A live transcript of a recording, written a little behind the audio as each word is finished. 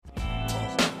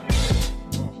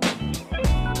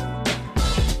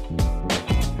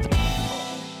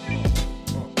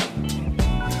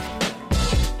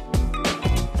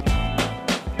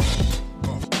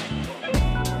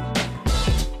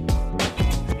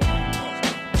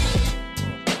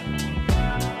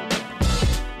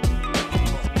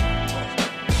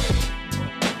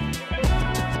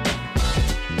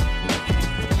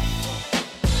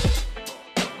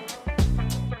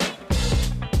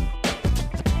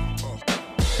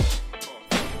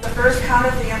first count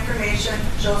of the information,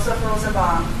 Joseph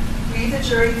Rosenbaum. We, the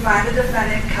jury, find the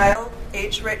defendant, Kyle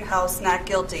H. Rittenhouse, not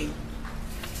guilty.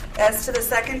 As to the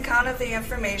second count of the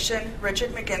information,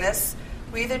 Richard McGinnis,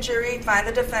 we, the jury, find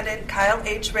the defendant, Kyle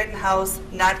H. Rittenhouse,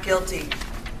 not guilty.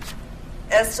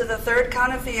 As to the third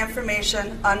count of the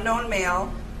information, unknown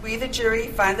male, we, the jury,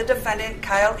 find the defendant,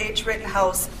 Kyle H.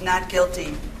 Rittenhouse, not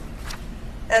guilty.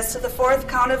 As to the fourth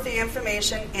count of the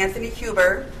information, Anthony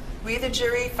Huber, we, the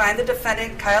jury, find the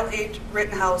defendant, Kyle H.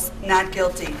 Rittenhouse, not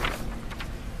guilty.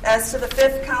 As to the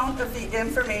fifth count of the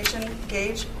information,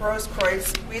 Gage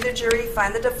Grosskreutz, we, the jury,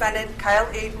 find the defendant, Kyle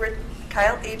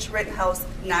H. Rittenhouse,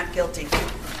 not guilty.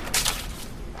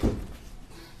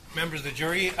 Members of the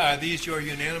jury, are these your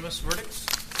unanimous verdicts?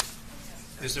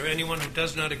 Is there anyone who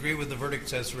does not agree with the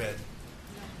verdicts as read?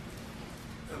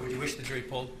 Would you wish the jury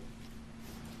polled?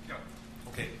 No.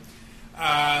 Okay.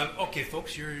 Okay,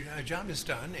 folks, your job is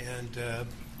done, and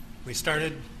we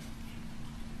started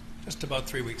just about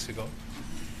 3 weeks ago.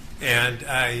 And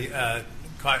I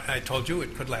told you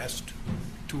it could last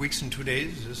 2 weeks and 2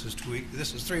 days. This is 2 weeks.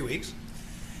 This is 3 weeks.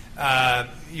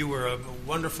 You were a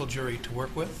wonderful jury to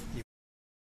work with.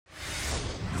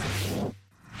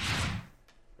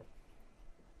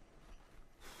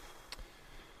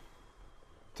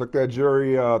 Took that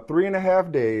jury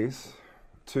 3.5 days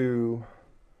to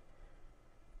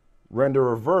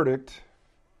render a verdict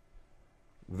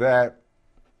that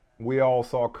we all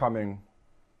saw coming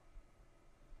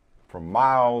from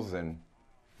miles and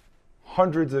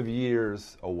hundreds of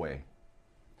years away.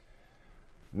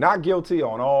 Not guilty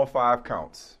on all 5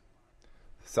 counts.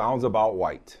 Sounds about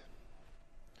white.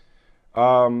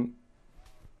 You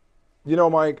know,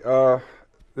 Mike, this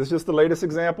is just the latest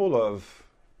example of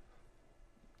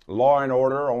law and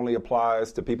order only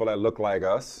applies to people that look like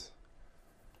us,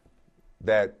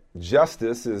 that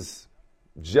justice is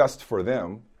just for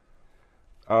them,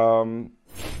 and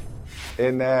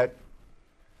that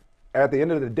at the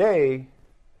end of the day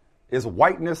is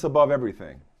whiteness above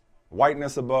everything.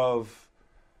 Whiteness above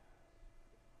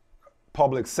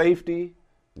public safety,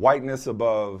 whiteness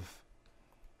above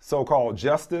so-called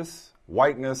justice,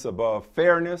 whiteness above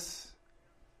fairness.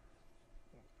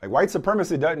 Like, white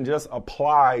supremacy doesn't just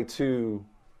apply to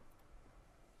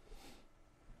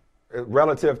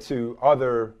relative to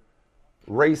other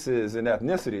races and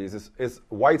ethnicities. It's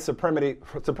white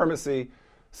supremacy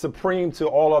supreme to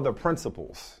all other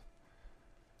principles.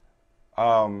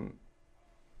 Because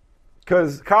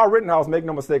Kyle Rittenhouse, make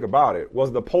no mistake about it,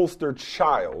 was the poster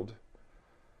child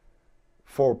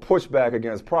for pushback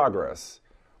against progress.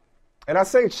 And I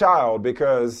say child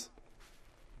because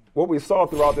what we saw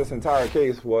throughout this entire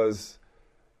case was,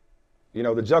 you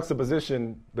know, the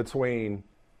juxtaposition between,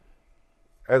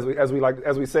 as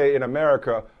we say in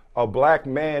America, a black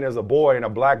man is a boy and a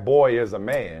black boy is a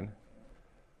man.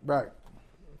 Right.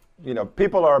 You know,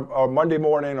 people are Monday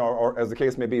morning or as the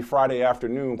case may be, Friday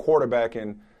afternoon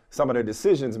quarterbacking some of the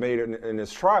decisions made in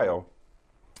this trial.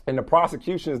 And the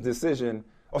prosecution's decision,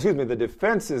 the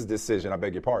defense's decision, I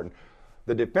beg your pardon,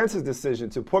 the defense's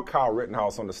decision to put Kyle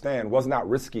Rittenhouse on the stand was not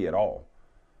risky at all.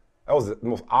 That was the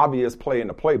most obvious play in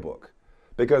the playbook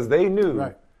because they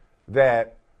knew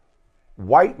that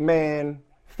white man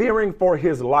fearing for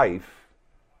his life,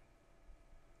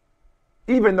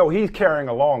 even though he's carrying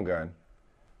a long gun,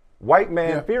 white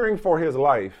man fearing for his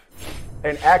life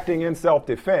and acting in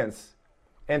self-defense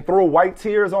and throw white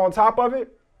tears on top of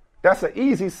it, that's an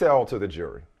easy sell to the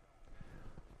jury.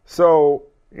 So,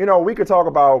 you know, we could talk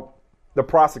about the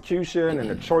prosecution and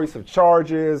the choice of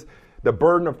charges, the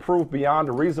burden of proof beyond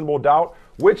a reasonable doubt,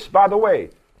 which, by the way,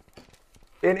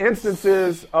 in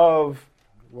instances of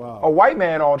a white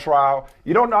man on trial,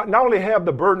 you don't not only have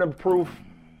the burden of proof,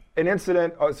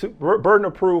 burden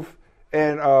of proof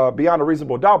and beyond a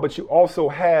reasonable doubt, but you also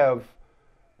have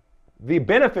the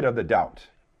benefit of the doubt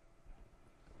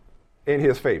in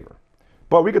his favor.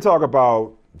 But we could talk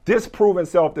about disproven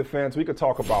self-defense. We could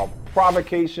talk about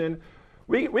provocation.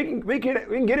 We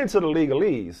can get into the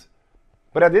legalese,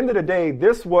 but at the end of the day,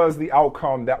 this was the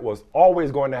outcome that was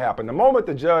always going to happen. The moment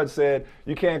the judge said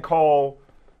you can't call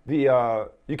the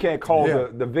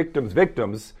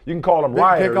victims, you can call them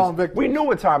rioters. We knew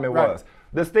what time it was.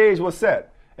 The stage was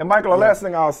set. And Michael, the last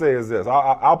thing I'll say is this: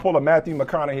 I'll pull a Matthew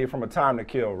McConaughey from A Time to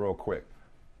Kill real quick.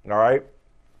 All right,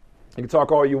 you can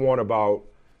talk all you want about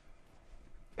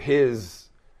his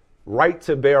right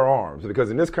to bear arms,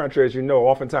 because in this country, as you know,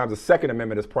 oftentimes the Second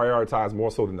Amendment is prioritized more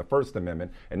so than the First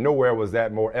Amendment, and nowhere was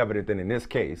that more evident than in this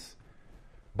case.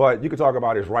 But you could talk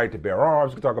about his right to bear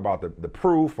arms, you could talk about the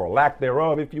proof or lack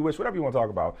thereof, if you wish, whatever you want to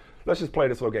talk about. Let's just play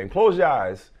this little game. Close your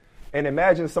eyes and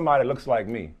imagine somebody that looks like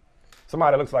me,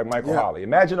 somebody that looks like Michael Holley.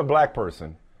 Imagine a black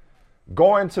person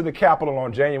going to the Capitol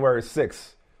on January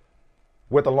 6th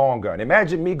with a long gun.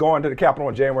 Imagine me going to the Capitol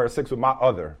on January 6th with my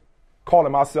other,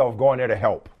 calling myself going there to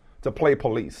help, to play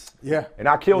police. Yeah. And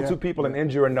I kill two people and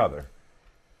injure another.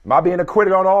 Am I being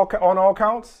acquitted on all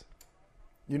counts?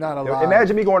 You're not alive.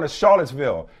 Imagine me going to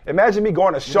Charlottesville. Imagine me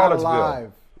going to Charlottesville. You're not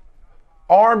alive.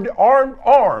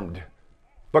 Armed,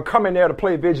 but coming there to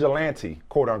play vigilante,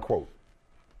 quote unquote.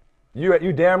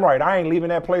 You damn right. I ain't leaving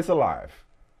that place alive,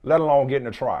 let alone getting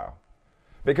a trial,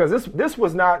 because this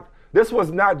was not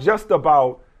just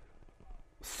about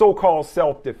so-called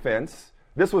self-defense.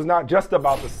 This was not just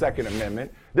about the Second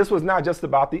Amendment. This was not just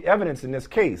about the evidence in this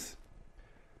case,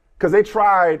 because they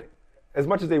tried as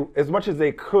much as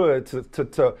they could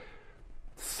to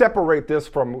separate this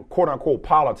from quote unquote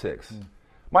politics.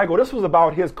 Michael, this was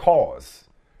about his cause.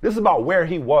 This is about where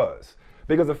he was,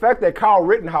 because the fact that Kyle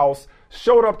Rittenhouse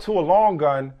showed up with a long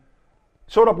gun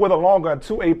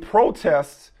to a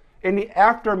protest in the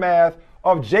aftermath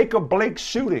of Jacob Blake's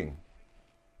shooting.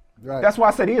 Right. That's why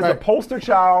I said he is the poster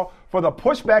child for the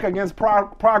pushback against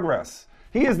progress.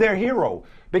 He is their hero,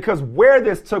 because where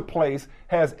this took place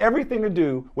has everything to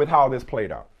do with how this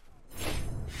played out.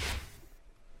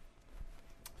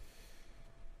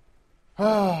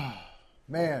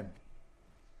 Man.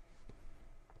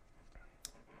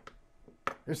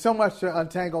 There's so much to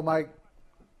untangle, Mike.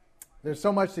 There's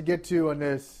so much to get to on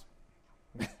this.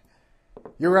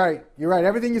 You're right.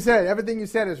 Everything you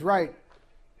said is right.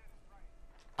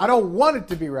 I don't want it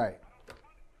to be right,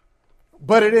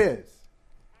 but it is.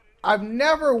 I've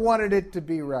never wanted it to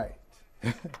be right,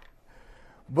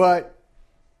 but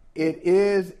it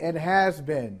is and has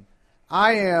been.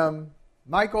 I am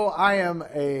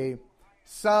a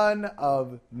son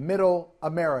of Middle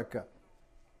America.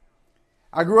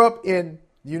 I grew up in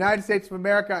the United States of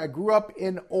America. I grew up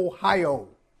in Ohio,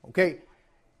 okay,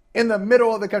 in the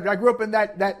middle of the country. I grew up in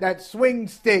that swing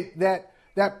state,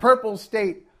 that purple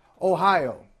state,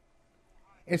 Ohio.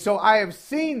 And so I have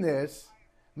seen this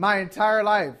my entire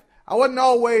life. I wasn't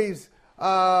always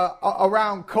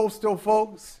around coastal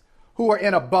folks who are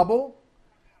in a bubble.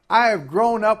 I have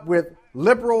grown up with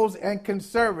liberals and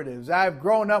conservatives. I have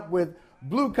grown up with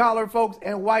blue-collar folks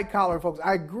and white-collar folks.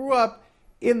 I grew up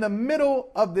in the middle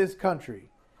of this country.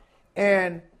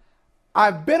 And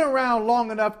I've been around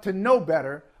long enough to know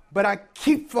better, but I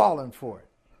keep falling for it.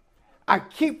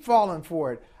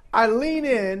 I lean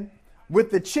in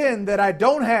with the chin that I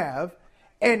don't have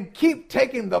and keep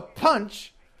taking the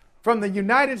punch from the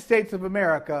United States of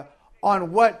America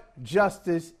on what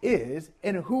justice is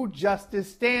and who justice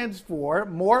stands for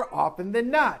more often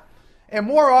than not. And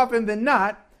more often than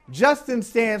not, Justin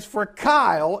stands for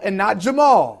Kyle and not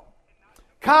Jamal.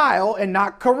 Kyle and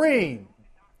not Kareem.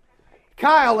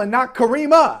 Kyle and not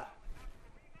Karima.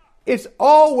 It's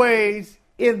always,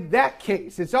 in that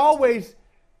case, it's always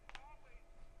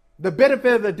the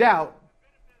benefit of the doubt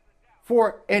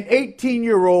for an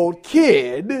 18-year-old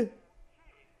kid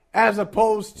as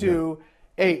opposed to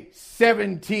a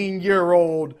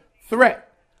 17-year-old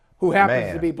threat who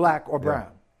happens to be black or brown.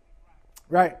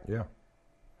 Right? Yeah.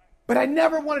 But I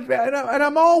never wanted to be, and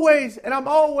I'm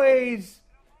always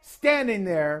standing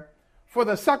there for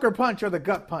the sucker punch or the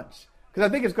gut punch, because I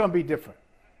think it's going to be different.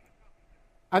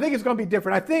 I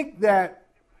think that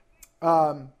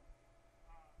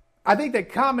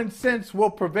common sense will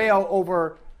prevail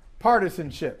over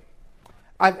partisanship.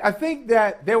 I think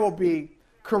that there will be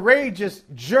courageous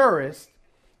jurists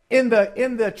in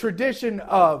the tradition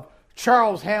of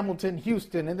Charles Hamilton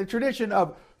Houston, in the tradition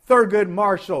of Thurgood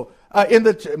Marshall, in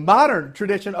the modern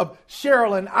tradition of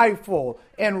Sherrilyn Ifill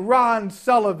and Ron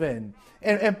Sullivan,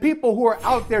 and people who are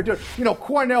out there doing,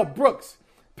 Cornell Brooks,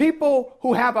 people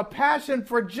who have a passion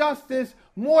for justice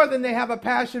more than they have a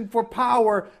passion for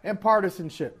power and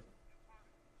partisanship.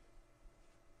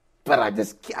 But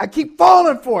I keep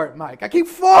falling for it, Mike. I keep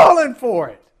falling for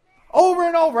it. Over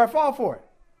and over, I fall for it.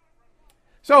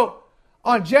 So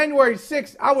on January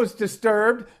 6th, I was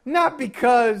disturbed, not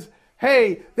because,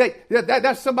 hey,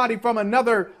 that's somebody from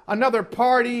another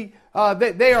party.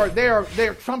 They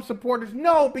are Trump supporters.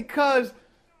 No, because,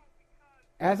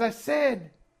 as I said,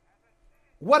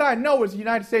 what I know is the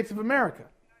United States of America.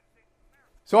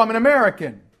 So I'm an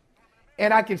American,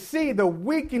 and I can see the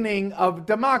weakening of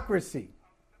democracy.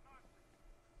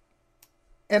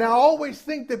 And I always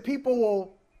think that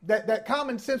that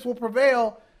common sense will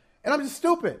prevail, and I'm just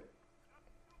stupid.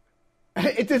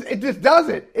 It just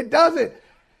doesn't. It doesn't.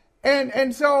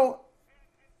 And so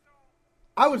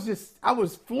I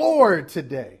was floored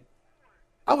today.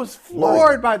 I was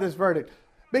floored by this verdict.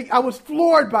 I was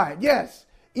floored by it, yes.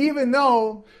 Even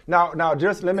though now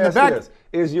just let me ask you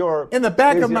this. In the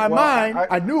back of my mind,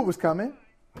 I knew it was coming.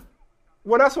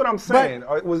 Well, that's what I'm saying.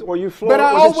 Were you floored?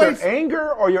 Was it your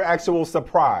anger or your actual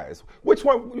surprise? Which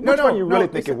one? Which one you really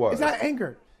think it was? It's not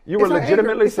anger. You were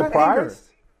legitimately surprised?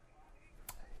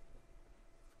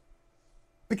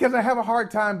 Because I have a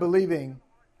hard time believing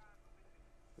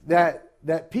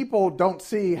that people don't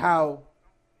see how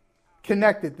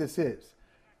connected this is.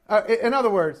 In other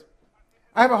words,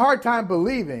 I have a hard time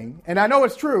believing, and I know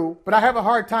it's true, but I have a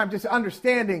hard time just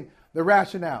understanding the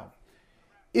rationale.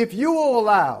 If you will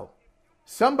allow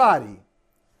somebody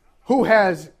who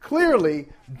has clearly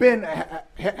been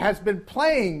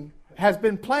playing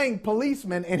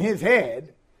policeman in his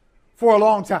head for a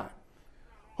long time.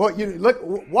 Well,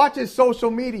 watch his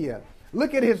social media.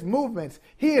 Look at his movements.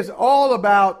 He is all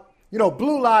about,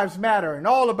 Blue Lives Matter and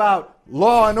all about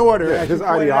law and order. Yeah, his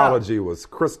ideology was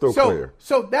crystal clear.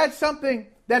 So that's something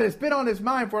that has been on his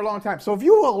mind for a long time. So if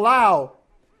you allow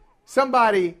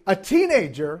somebody, a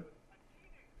teenager,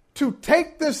 to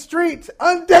take the streets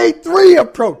on day 3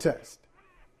 of protest,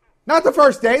 not the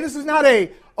first day. This is not I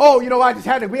just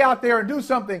had to be out there and do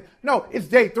something. No, it's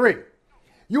day 3.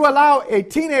 You allow a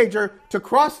teenager to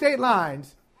cross state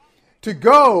lines, to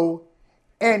go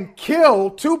and kill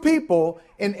 2 people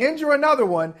and injure another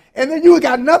one, and then you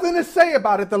got nothing to say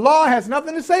about it. The law has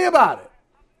nothing to say about it.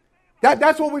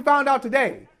 That's what we found out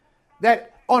today,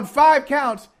 that on 5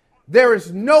 counts, there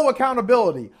is no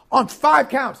accountability. On 5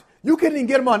 counts, you couldn't even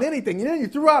get them on anything. And then you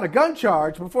threw out a gun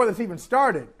charge before this even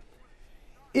started.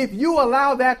 If you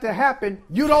allow that to happen,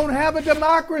 you don't have a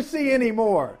democracy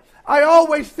anymore. I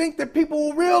always think that people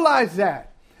will realize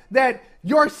that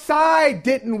your side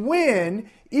didn't win,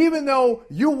 even though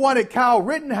you wanted Kyle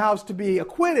Rittenhouse to be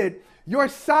acquitted. Your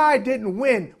side didn't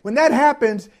win. When that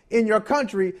happens in your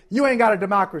country, you ain't got a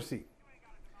democracy.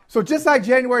 So just like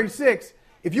January 6th,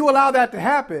 if you allow that to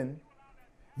happen,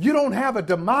 you don't have a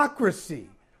democracy.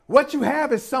 What you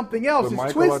have is something else.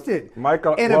 It's twisted.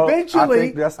 And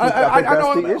eventually,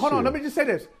 hold on. Let me just say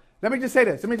this.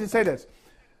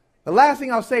 The last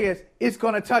thing I'll say is it's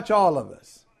going to touch all of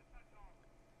us.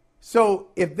 So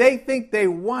if they think they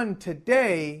won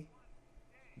today,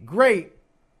 great.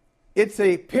 It's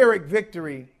a Pyrrhic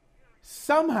victory.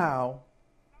 Somehow,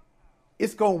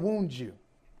 it's going to wound you.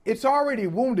 It's already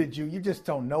wounded you. You just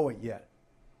don't know it yet.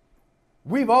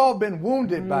 We've all been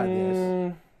wounded by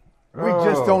this. We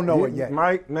just don't know it yet.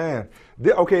 Mike, man.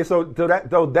 Okay, so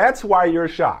that's why you're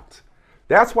shocked.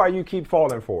 That's why you keep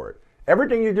falling for it.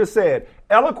 Everything you just said,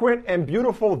 eloquent and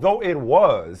beautiful though it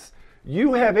was,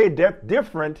 you have a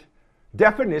different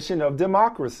definition of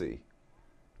democracy.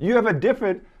 You have a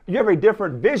different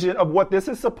vision of what this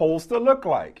is supposed to look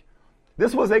like.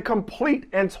 This was a complete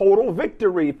and total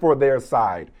victory for their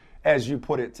side, as you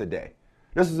put it today.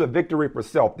 This is a victory for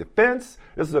self-defense.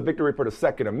 This is a victory for the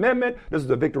Second Amendment. This is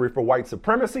a victory for white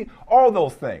supremacy, all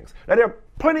those things. Now, there are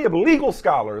plenty of legal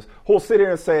scholars who will sit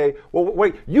here and say, well,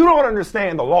 wait, you don't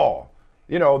understand the law.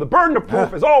 The burden of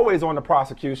proof is always on the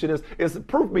prosecution. It's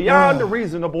proof beyond a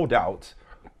reasonable doubt.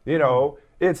 They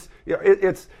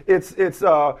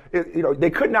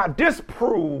could not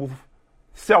disprove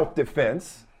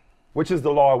self-defense, which is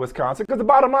the law of Wisconsin. Because the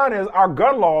bottom line is our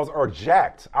gun laws are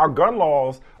jacked. Our gun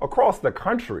laws across the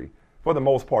country, for the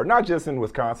most part, not just in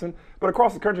Wisconsin, but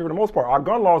across the country for the most part, our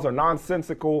gun laws are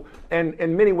nonsensical and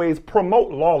in many ways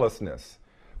promote lawlessness.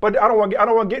 But I don't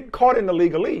want to get caught in the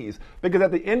legalese, because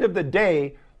at the end of the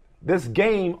day, this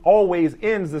game always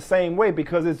ends the same way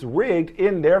because it's rigged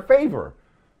in their favor.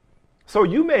 So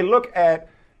you may look at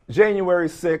January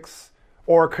 6th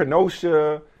or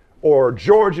Kenosha or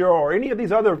Georgia or any of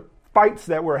these other fights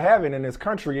that we're having in this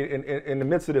country in the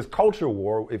midst of this culture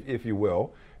war, if you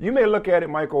will. You may look at it,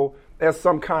 Michael, as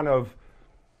some kind of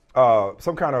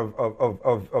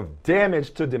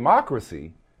damage to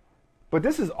democracy. But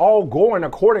this is all going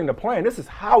according to plan. This is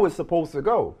how it's supposed to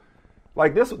go.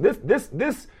 Like this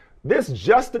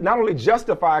not only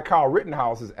justified Kyle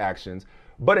Rittenhouse's actions,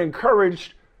 but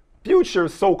encouraged future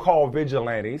so-called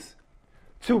vigilantes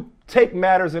to take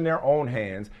matters in their own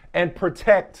hands and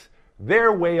protect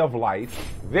their way of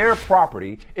life, their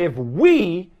property, if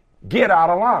we get out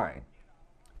of line.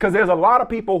 Because there's a lot of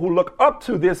people who look up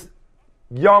to this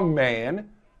young man,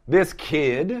 this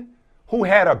kid who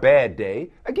had a bad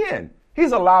day. Again,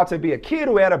 he's allowed to be a kid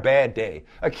who had a bad day,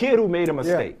 a kid who made a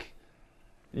mistake.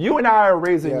 Yeah. You and I are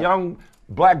raising young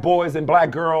black boys and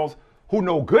black girls who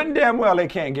know good and damn well they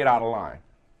can't get out of line.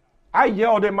 I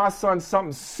yelled at my son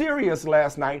something serious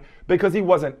last night because he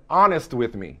wasn't honest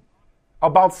with me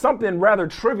about something rather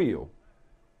trivial.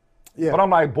 Yeah. But I'm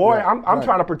like, boy, I'm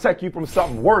trying to protect you from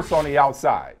something worse on the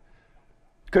outside,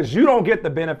 because you don't get the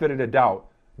benefit of the doubt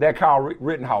that Kyle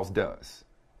Rittenhouse does.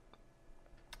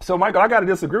 So, Michael, I got to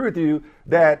disagree with you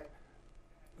that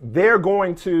they're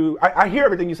going to, I hear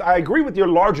everything you say. I agree with your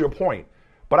larger point,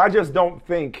 but I just don't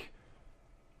think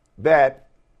that,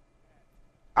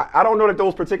 I don't know that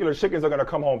those particular chickens are going to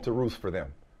come home to roost for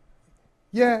them.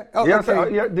 Yeah. Oh, do you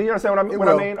okay. understand what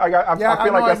I mean? I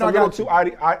feel like that's a little too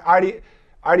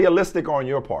idealistic on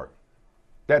your part.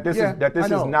 That this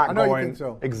is not going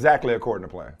exactly according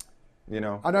to plan.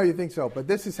 I know you think so, but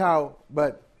this is how.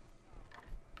 But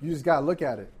you just got to look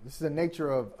at it. This is the nature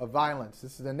of violence.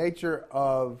 This is the nature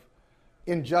of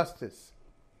injustice.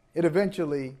 It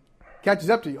eventually catches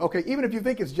up to you. Okay, even if you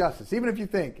think it's justice, even if you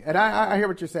think, and I hear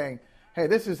what you're saying. Hey,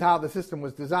 this is how the system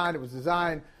was designed. It was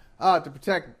designed to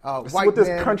protect white men. What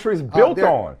this country's built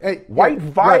on. White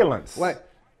violence. Right.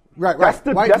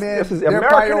 White men. This is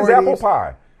American as apple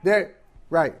pie.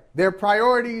 Their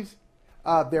priorities,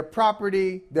 their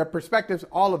property, their perspectives,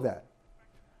 all of that.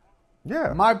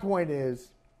 Yeah. My point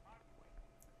is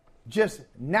just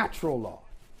natural law.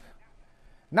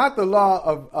 Not the law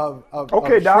of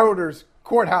Schroeder's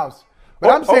courthouse. But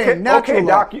I'm saying natural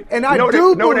law. Doc. And I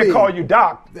do believe. When they call you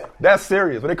doc, that's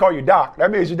serious. When they call you doc,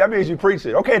 that means you preach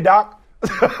it. Okay, doc.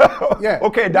 Yeah.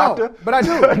 Okay, doctor. No, but I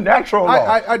do. Natural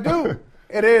law. I do.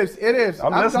 It is.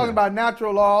 I'm talking about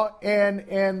natural law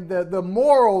and the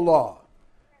moral law.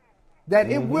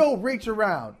 That it will reach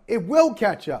around. It will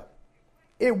catch up.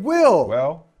 It will.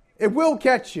 Well. It will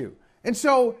catch you. And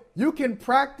so you can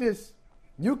practice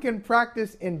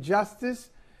injustice.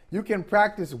 You can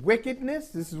practice wickedness.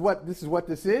 This is what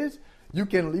this is. You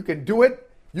can do it.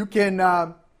 You can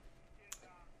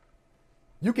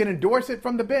endorse it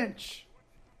from the bench.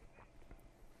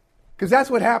 Because that's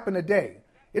what happened today.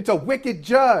 It's a wicked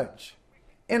judge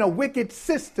in a wicked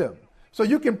system. So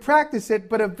you can practice it,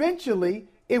 but eventually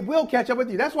it will catch up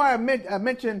with you. That's why I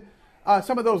mentioned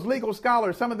some of those legal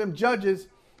scholars, some of them judges,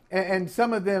 and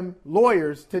some of them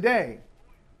lawyers today.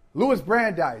 Louis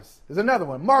Brandeis is another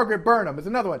one. Margaret Burnham is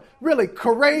another one. Really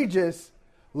courageous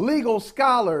legal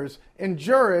scholars and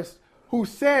jurists who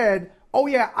said, oh,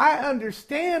 yeah, I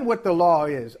understand what the law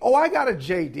is. Oh, I got a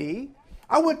JD.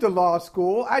 I went to law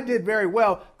school. I did very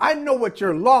well. I know what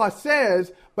your law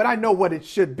says, but I know what it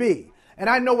should be. And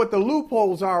I know what the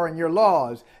loopholes are in your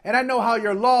laws. And I know how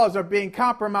your laws are being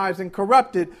compromised and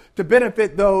corrupted to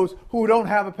benefit those who don't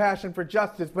have a passion for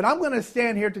justice. But I'm going to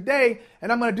stand here today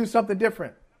and I'm going to do something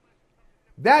different.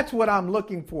 That's what I'm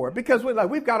looking for, because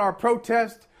we've got our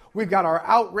protest, we've got our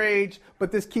outrage,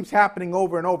 but this keeps happening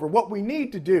over and over. What we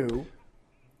need to do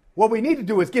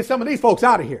is get some of these folks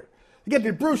out of here. Get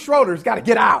the Bruce Schroeder's got to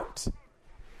get out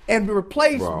and be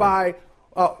replaced by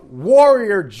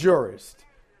warrior jurists,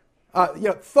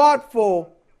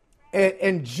 thoughtful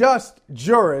and just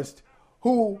jurists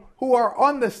who are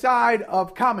on the side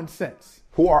of common sense,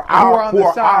 who are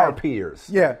our peers.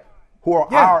 Yeah. Who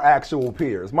are our actual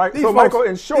peers. Michael,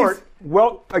 in short,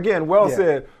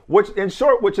 said, which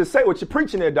you're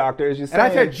preaching there, doctor, is you're saying.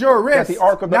 And I said jurists,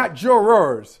 not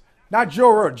jurors. Not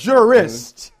juror,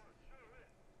 jurists.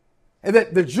 And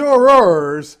that the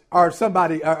jurors are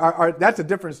somebody, that's a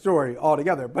different story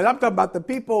altogether. But I'm talking about the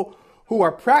people who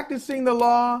are practicing the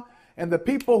law and the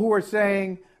people who are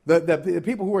saying, the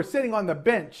people who are sitting on the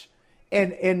bench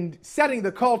and setting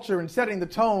the culture and setting the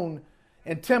tone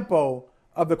and tempo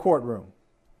of the courtroom.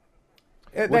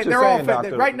 They're all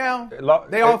right now.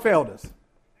 They all failed us.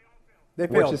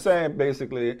 What you're saying,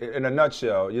 basically, in a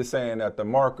nutshell, you're saying that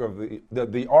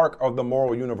the arc of the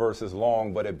moral universe is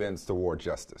long, but it bends toward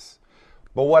justice.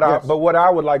 But what I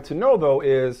would like to know, though,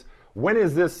 is when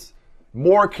is this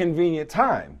more convenient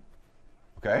time?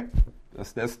 Okay,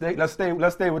 let's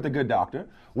stay with the good doctor.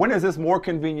 When is this more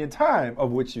convenient time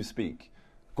of which you speak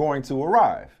going to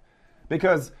arrive?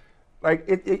 Because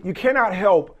you cannot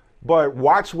help but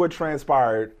watch what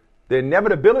transpired, the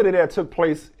inevitability that took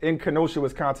place in Kenosha,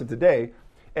 Wisconsin today,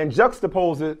 and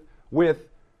juxtapose it with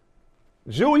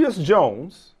Julius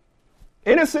Jones,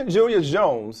 innocent Julius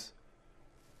Jones,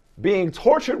 being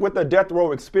tortured with a death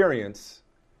row experience,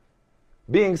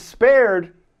 being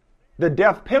spared the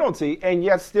death penalty, and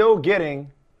yet still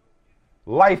getting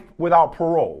life without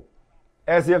parole,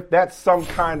 as if that's some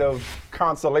kind of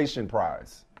consolation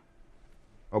prize.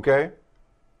 Okay?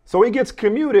 So he gets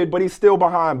commuted, but he's still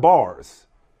behind bars.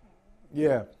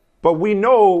 Yeah. But we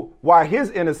know why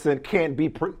his innocence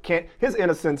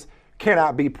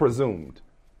cannot be presumed.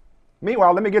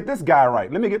 Meanwhile, let me get this guy right.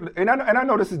 And I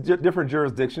know this is different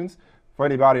jurisdictions. For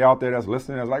anybody out there that's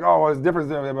listening, that's like, oh, it's different.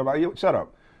 Shut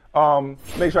up.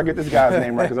 Make sure I get this guy's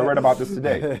name right, because I read about this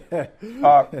today.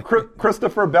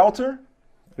 Christopher Belter.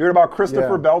 You heard about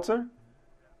Christopher Belter?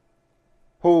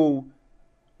 Who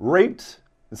raped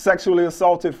and sexually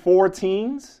assaulted 4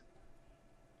 teens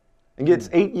and gets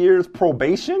 8 years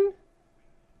probation?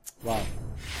 Wow.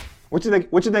 What you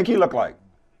think he looked like?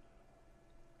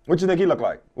 What you think he looked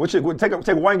like? Take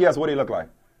one guess what he looked like.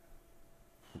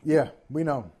 Yeah, we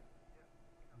know.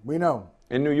 We know.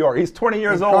 In New York. He's 20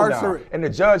 years old now. And the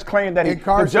judge claimed that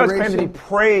he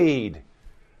prayed.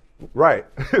 Right.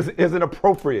 Isn't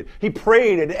appropriate. He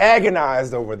prayed and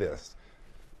agonized over this,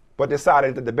 but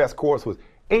decided that the best course was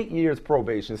 8 years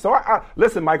probation. So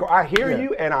listen, Michael, I hear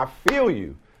you and I feel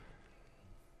you,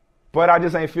 but I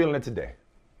just ain't feeling it today.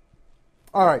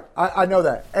 All right. I know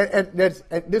that. And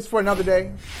this for another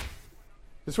day.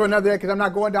 This for another day, because I'm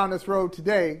not going down this road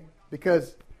today,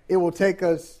 because it will take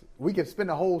us, we could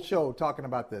spend a whole show talking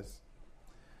about this.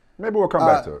 Maybe we'll come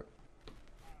back to it.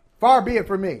 Far be it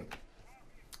for me.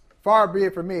 Far be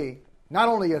it for me, not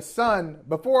only a son,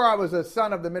 before I was a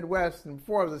son of the Midwest and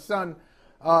before I was a son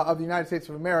of the United States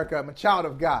of America, I'm a child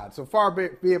of God. So far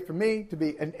be it for me to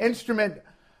be an instrument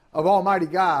of Almighty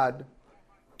God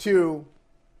to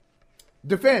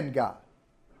defend God.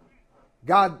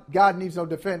 God needs no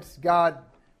defense. God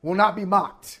will not be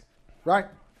mocked, right?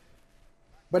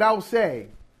 But I will say,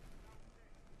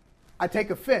 I take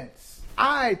offense.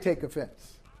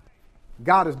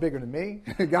 God is bigger than me.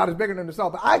 God is bigger than us all.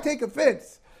 But I take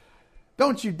offense.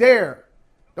 Don't you dare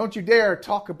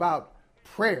talk about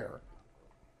prayer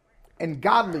and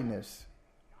godliness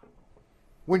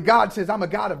when God says I'm a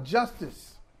God of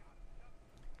justice.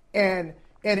 And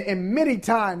many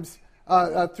times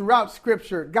throughout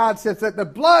Scripture, God says that the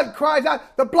blood cries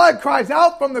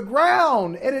out from the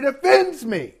ground, and it offends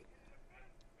me.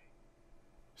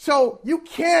 So you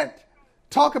can't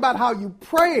talk about how you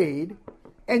prayed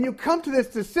and you come to this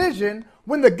decision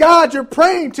when the God you're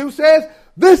praying to says,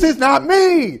 this is not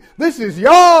me. This is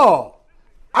y'all.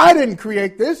 I didn't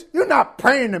create this. You're not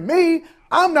praying to me.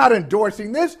 I'm not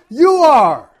endorsing this. You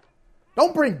are.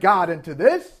 Don't bring God into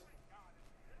this.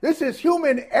 This is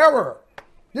human error.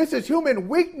 This is human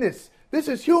weakness. This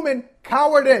is human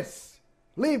cowardice.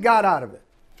 Leave God out of it.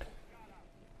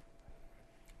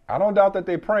 I don't doubt that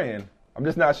they're praying. I'm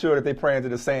just not sure that they're praying to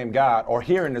the same God or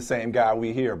hearing the same God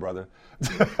we hear, brother.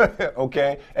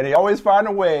 Okay? And they always find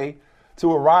a way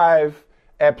to arrive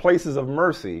at places of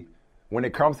mercy when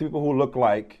it comes to people who look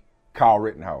like Kyle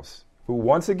Rittenhouse, who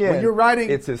once again,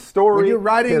 it's his story,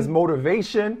 his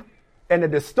motivation, and the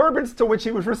disturbance to which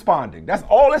he was responding. That's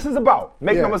all this is about.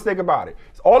 Make no mistake about it.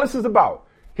 It's all this is about.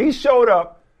 He showed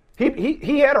up.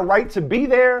 He had a right to be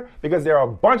there because there are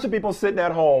a bunch of people sitting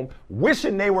at home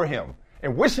wishing they were him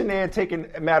and wishing they had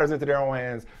taken matters into their own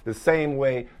hands the same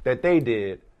way that they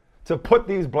did to put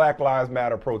these Black Lives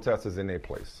Matter protesters in their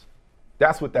place.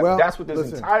 That's what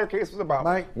this entire case was about.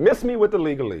 Mike, miss me with the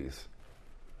legalese.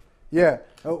 Yeah,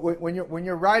 when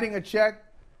you're writing a check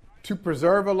to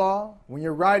preserve a law, when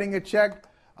you're writing a check,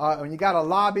 when you got a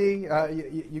lobby,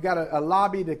 you got a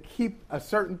lobby to keep a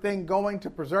certain thing going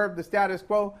to preserve the status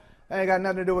quo. That ain't got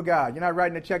nothing to do with God. You're not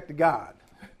writing a check to God.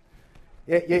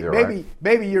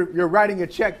 Maybe you're writing a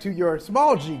check to your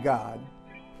small G God,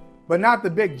 but not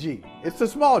the big G. It's the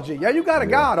small G. Yeah, you got a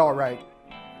God, all right,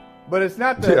 but it's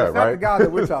not the the God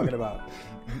that we're talking about.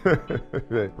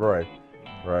 Right.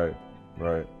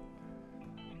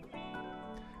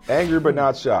 Angry but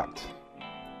not shocked.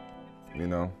 You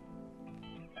know,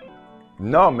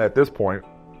 numb at this point.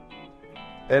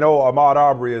 And Ahmaud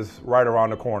Arbery is right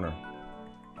around the corner.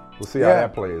 We'll see how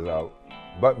that plays out.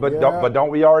 But don't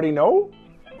we already know?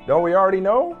 Don't we already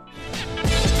know?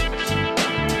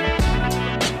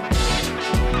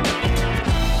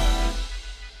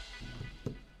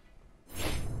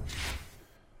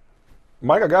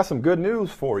 Mike, I got some good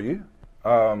news for you.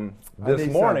 This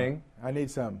morning,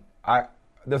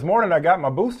 This morning I got my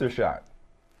booster shot.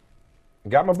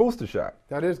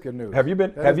 That is good news. Have you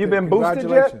been boosted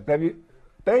yet?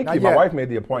 Thank you. My wife made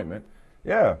the appointment.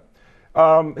 Yeah.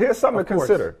 Here's something to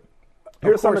consider.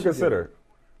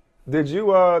 Did you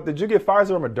get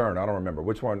Pfizer or Moderna? I don't remember.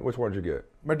 Which one did you get?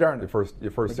 Moderna.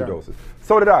 Your first 2 doses.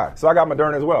 So did I. So I got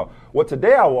Moderna as well. Well,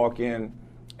 today I walk in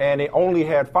and they only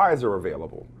had Pfizer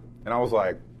available. And I was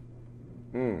like,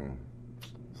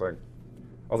 It's like,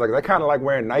 I was like, is that kind of like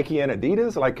wearing Nike and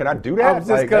Adidas? Like, can I do that? I was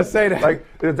just going to say that. Like,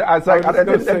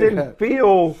 that didn't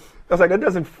feel, I was like, that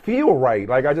doesn't feel right.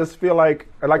 Like, I just feel like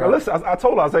listen, I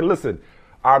told her, I said, listen,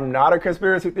 I'm not a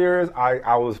conspiracy theorist.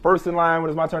 I was first in line when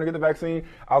it was my turn to get the vaccine.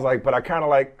 I was like, but I kind of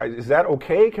like, is that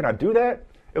okay? Can I do that?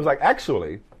 It was like,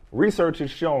 actually, research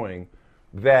is showing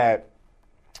that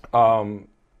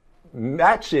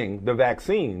matching the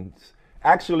vaccines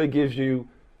actually gives you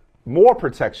more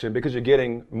protection because you're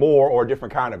getting more or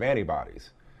different kind of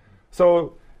antibodies.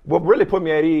 So what really put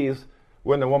me at ease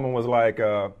when the woman was like,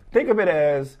 think of it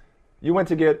as you went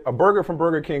to get a burger from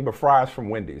Burger King but fries from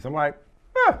Wendy's. I'm like,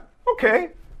 okay,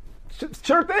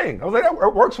 sure thing. I was like,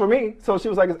 that works for me. So she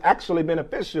was like, it's actually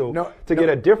beneficial to get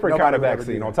a different kind of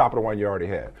vaccine on top of the one you already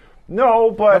had.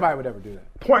 No, but nobody would ever do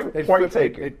that. Point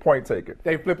taken. Point taken.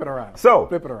 They flip it around. So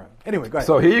flip it around. Anyway, go ahead.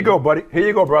 So here you go, buddy. Here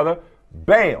you go, brother.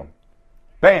 Bam.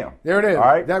 Bam. There it is. All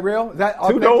right. Is that real? Is that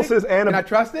 2 doses and Can I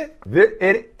trust it?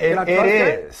 It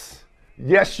is.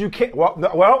 Yes, you can.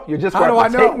 Well, you're just going to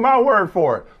have to take my word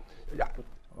for it.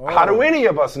 How do any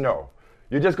of us know?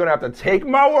 You're just going to have to take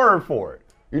my word for it.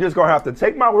 You're just going to have to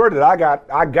take my word that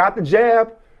I got the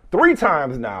jab 3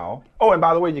 times now. Oh, and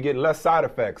by the way, you get less side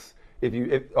effects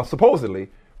supposedly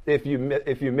if you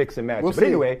mix and match. But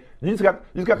anyway, you just got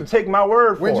to take my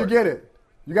word for it. When'd you get it?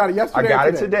 You got it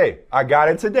yesterday? I got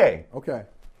it today. Okay.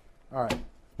 All right.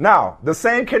 Now, the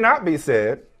same cannot be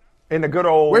said in the good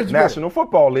old National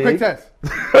Football League. Quick test.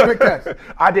 Quick test.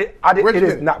 I did. It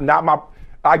is not my.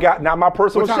 I got not my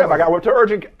personal chef. I went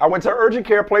to urgent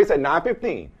care place at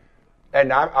 9:15,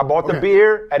 and I bought the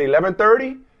beer at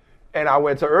 11:30, and I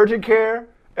went to urgent care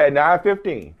at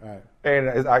 9:15. Right.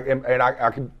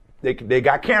 And they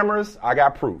got cameras. I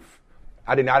got proof.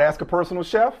 I did not ask a personal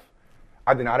chef.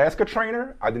 I did not ask a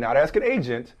trainer. I did not ask an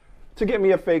agent to get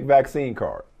me a fake vaccine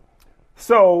card.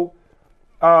 So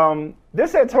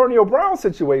this Antonio Brown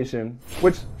situation,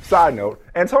 which, side note,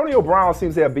 Antonio Brown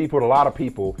seems to have beef with a lot of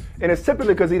people, and it's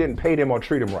typically because he didn't pay them or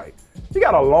treat them right. He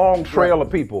got a long trail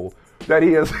of people that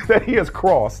he has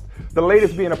crossed, the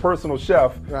latest being a personal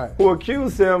chef who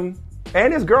accused him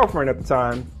and his girlfriend at the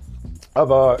time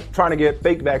of trying to get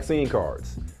fake vaccine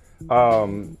cards.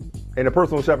 And the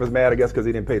personal chef is mad, I guess, because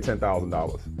he didn't pay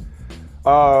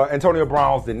 $10,000. Antonio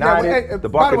Brown's denied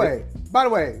it. By the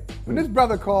way, when this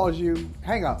brother calls you,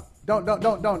 hang up. Don't.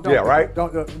 Yeah, right.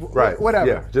 Don't. Right. Whatever.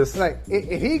 Yeah. Just like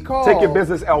if he calls, take your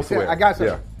business elsewhere. I got you.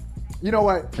 Yeah. You know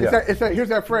what? Here's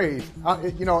that phrase.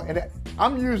 And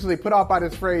I'm usually put off by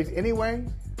this phrase anyway.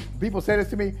 People say this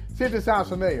to me. See if this sounds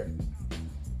familiar.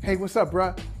 Hey, what's up,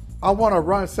 bruh? I want to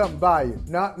run something by you.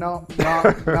 No.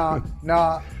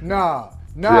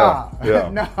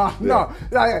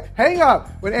 Like, hang up.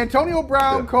 When Antonio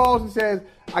Brown calls and says,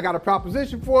 I got a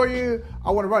proposition for you,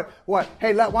 I want to run. What?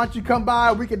 Hey, why don't you come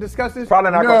by? We can discuss this. It's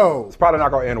probably not going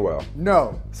to end well.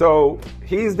 No. So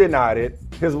he's denied it.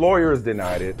 His lawyers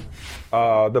denied it.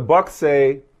 The Bucs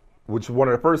say, which one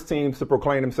of the first teams to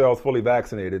proclaim themselves fully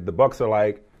vaccinated, the Bucs are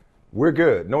like, we're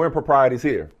good. No improprieties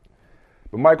here.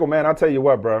 But Michael, man, I'll tell you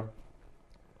what, bro.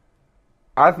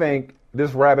 I think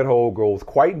this rabbit hole goes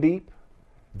quite deep,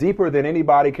 deeper than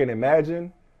anybody can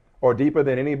imagine, or deeper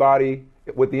than anybody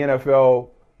with the NFL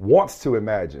wants to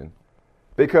imagine.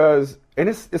 Because, and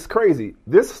it's crazy,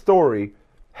 this story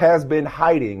has been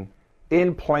hiding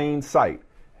in plain sight.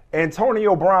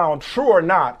 Antonio Brown, true or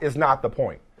not, is not the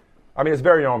point. I mean, it's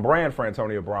very on brand for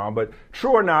Antonio Brown, but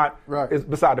true or not is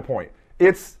beside the point.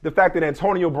 It's the fact that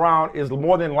Antonio Brown is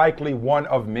more than likely one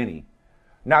of many.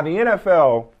 Now, the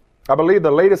NFL, I believe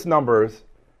the latest numbers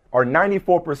are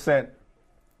 94%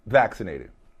 vaccinated.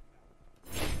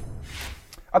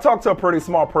 I talked to a pretty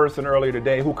small person earlier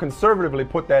today who conservatively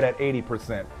put that at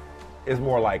 80% is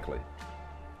more likely.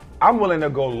 I'm willing to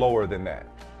go lower than that.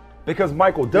 Because,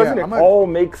 Michael, doesn't it all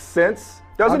make sense?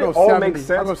 Doesn't it all make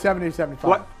sense? I'll go 70,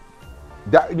 75.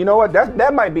 You know what?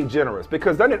 That might be generous,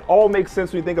 because doesn't it all make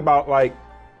sense when you think about, like,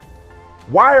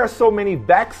 why are so many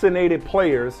vaccinated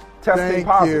players testing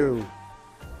positive? You.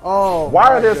 Oh, why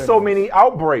are there so many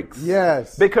outbreaks?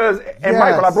 Yes. Because,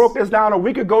 Michael, I broke this down a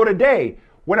week ago today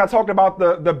when I talked about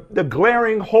the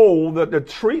glaring hole,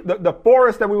 the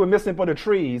forest that we were missing for the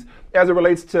trees as it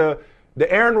relates to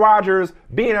the Aaron Rodgers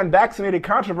being unvaccinated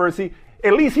controversy.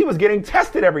 At least he was getting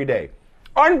tested every day.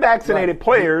 Unvaccinated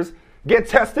players get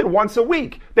tested once a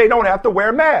week. They don't have to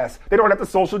wear masks. They don't have to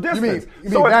social distance. You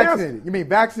mean vaccinated? You mean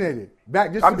vaccinated?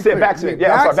 I'm saying vaccinated.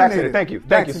 Yeah, I'm sorry, vaccinated. Thank you.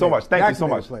 Thank you so much. Thank you so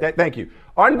much. Thank you.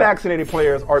 Unvaccinated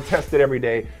players are tested every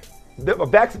day.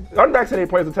 Unvaccinated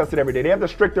players are tested every day. They have the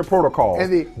stricter protocols.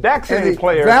 And the vaccinated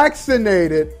players.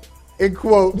 Vaccinated, in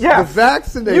quotes. Yes. The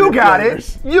vaccinated You got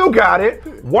players. it. You got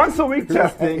it. Once a week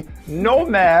testing, no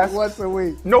masks. Once a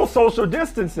week. No social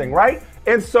distancing, right?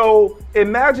 And so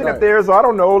imagine if there's, I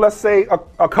don't know, let's say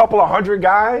a couple of hundred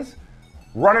guys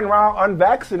running around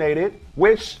unvaccinated,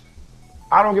 which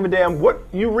I don't give a damn what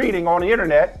you reading on the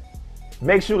internet,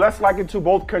 makes you less likely to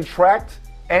both contract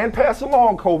and pass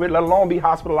along COVID, let alone be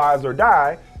hospitalized or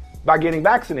die by getting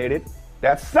vaccinated.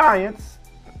 That's science.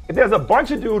 If there's a bunch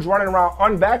of dudes running around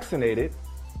unvaccinated,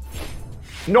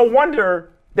 no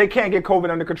wonder they can't get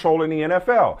COVID under control in the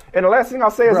NFL. And the last thing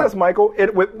I'll say is this, Michael,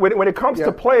 when it comes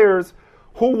to players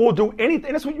who will do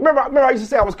anything. Remember I used to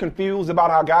say I was confused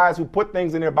about how guys who put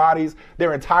things in their bodies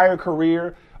their entire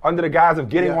career under the guise of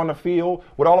getting on the field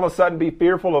would all of a sudden be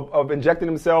fearful of injecting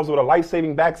themselves with a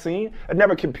life-saving vaccine. It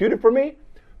never computed for me.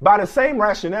 By the same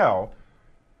rationale,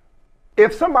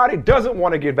 if somebody doesn't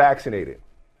want to get vaccinated,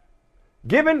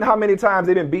 given how many times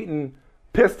they've been beaten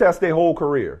piss test their whole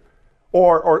career,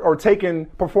 or taking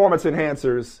performance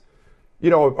enhancers,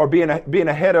 or being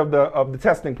ahead of the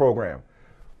testing program,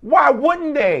 why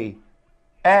wouldn't they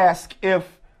ask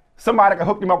if somebody can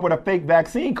hook them up with a fake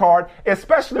vaccine card,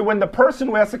 especially when the person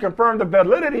who has to confirm the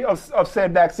validity of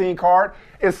said vaccine card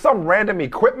is some random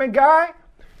equipment guy?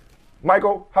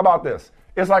 Michael, how about this?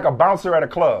 It's like a bouncer at a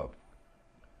club.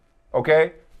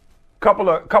 Okay? Couple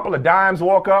of dimes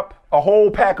walk up, a whole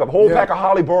pack of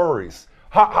Holly Berries.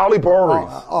 Holly Berries.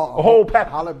 A whole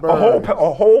pack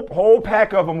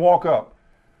of them walk up.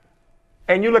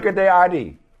 And you look at their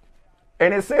ID.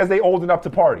 And it says they old enough to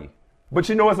party. But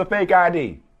it's a fake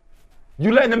ID.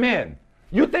 You letting them in.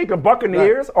 You think the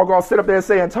Buccaneers are going to sit up there and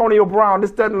say, Antonio Brown,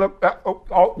 this doesn't look,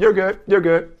 you're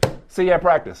good. See you at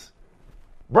practice.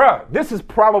 Bruh, this is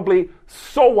probably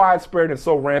so widespread and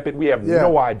so rampant, we have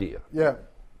no idea. Yeah,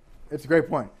 it's a great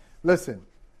point. Listen,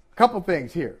 a couple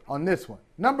things here on this one.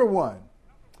 Number one,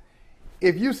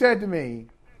 if you said to me,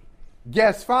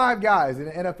 guess 5 guys in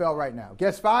the NFL right now,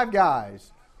 guess 5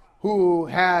 guys who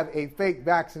have a fake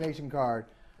vaccination card,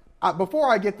 before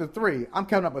I get to 3, I'm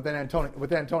coming up with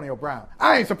Antonio Brown.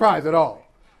 I ain't surprised at all.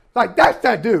 Like, that's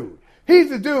that dude. He's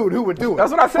the dude who would do it.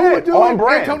 That's what I said. On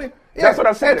brand. That's what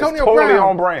I said. Antonio It's totally Brown,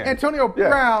 on brand. Antonio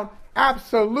Brown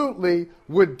absolutely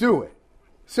would do it.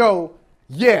 So,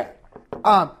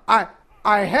 I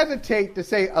hesitate to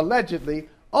say allegedly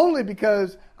only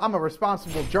because I'm a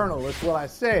responsible journalist when I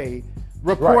say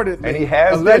reportedly. And he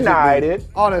has denied it.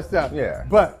 All that stuff. Yeah.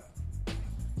 But,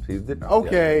 he's denied.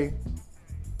 Okay.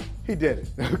 He did it.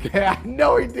 Okay, I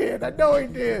know he did.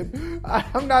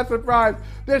 I'm not surprised.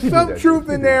 There's some truth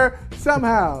in there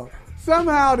somehow.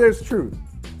 Somehow there's truth.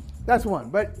 That's one.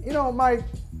 But, Mike,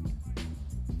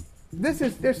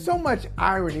 there's so much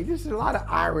irony. There's a lot of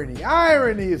irony.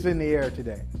 Irony is in the air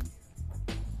today.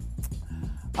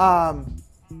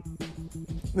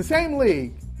 The same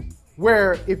league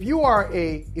where if you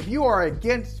are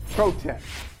against protest,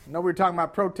 we were talking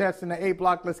about protests in the A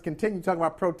block. Let's continue talking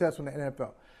about protests in the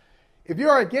NFL. If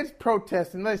you're against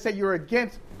protests, and let's say you're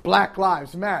against Black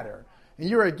Lives Matter, and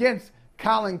you're against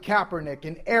Colin Kaepernick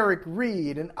and Eric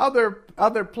Reed and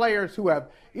other players who have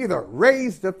either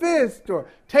raised a fist or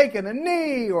taken a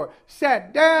knee or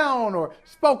sat down or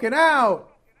spoken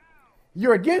out,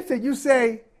 you're against it. You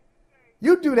say,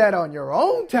 you do that on your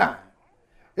own time.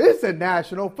 It's the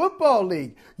National Football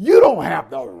League. You don't have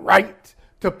the right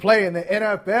to play in the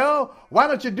NFL. Why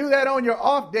don't you do that on your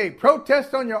off day?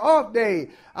 Protest on your off day.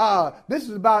 This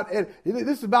is about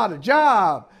a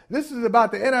job. This is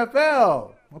about the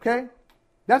NFL. Okay?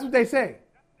 That's what they say.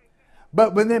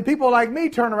 But then people like me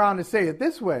turn around and say it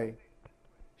this way.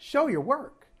 Show your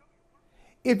work.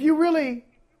 If you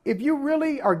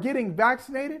really are getting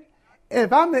vaccinated,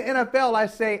 if I'm the NFL, I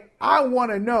say, I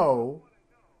want to know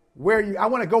I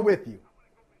want to go with you.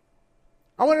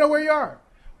 I want to know where you are.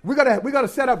 We gotta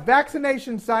set up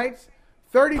vaccination sites.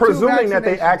 32 presuming that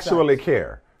they actually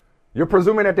care. You're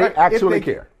presuming that they actually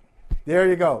care. There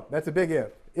you go. That's a big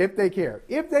if. If they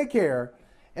care.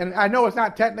 And I know it's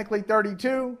not technically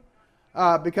 32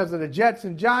 because of the Jets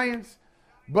and Giants,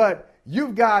 but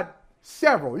you've got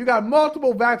several. You got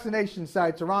multiple vaccination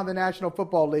sites around the National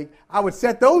Football League. I would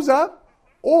set those up,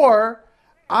 or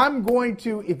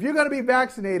if you're going to be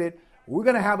vaccinated, we're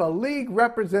going to have a league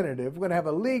representative. We're going to have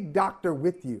a league doctor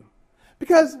with you.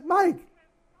 Because, Mike,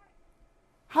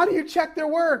 how do you check their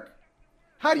work?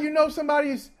 How do you know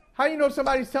somebody's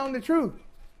telling the truth?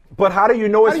 But how do you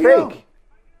know it's fake?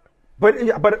 But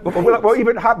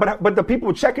the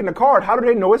people checking the card, how do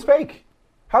they know it's fake?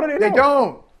 How do they know? They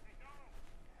don't.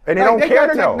 And they don't care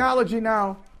to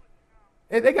know.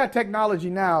 They got technology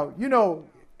now.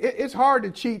 It's hard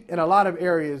to cheat in a lot of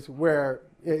areas where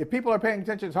if people are paying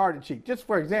attention, it's hard to cheat. Just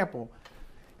for example,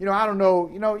 I don't know,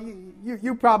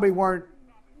 you probably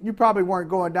weren't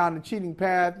going down the cheating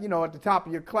path, at the top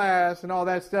of your class and all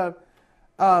that stuff.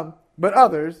 But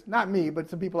others, not me, but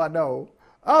some people I know,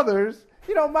 others,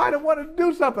 might have wanted to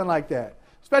do something like that.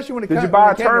 Especially when it comes to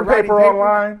writing papers. Did you buy a term paper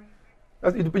online?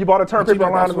 You bought a term paper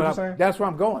online, is what you're saying? That's where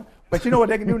I'm going. But you know what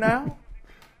they can do now?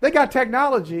 They got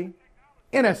technology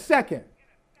in a second.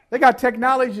 They got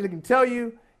technology that can tell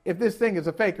you if this thing is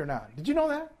a fake or not. Did you know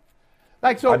that?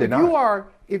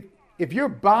 If you're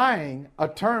buying a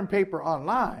term paper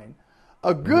online,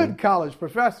 a good college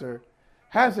professor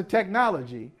has the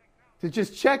technology to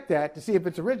just check that to see if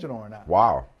it's original or not.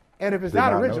 Wow. And if it's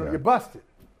not original, you're busted.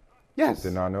 Yes.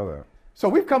 Did not know that. So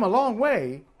we've come a long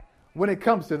way when it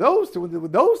comes to those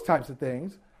types of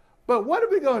things. But what are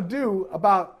we going to do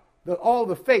about all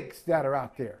the fakes that are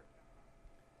out there?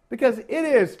 Because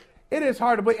it is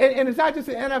hard to believe. And it's not just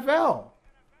the NFL.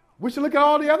 We should look at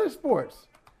all the other sports.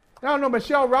 I don't know,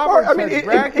 Michelle Roberts has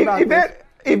bragged about this.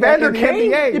 Evander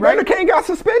Kane got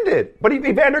suspended. But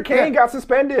Evander Kane got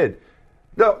suspended.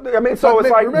 So it's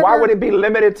like, remember, why would it be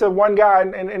limited to one guy in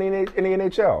the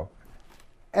NHL?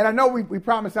 And I know we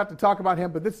promised not to talk about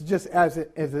him, but this is just as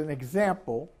an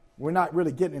example. We're not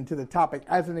really getting into the topic.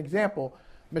 As an example,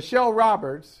 Michelle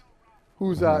Roberts,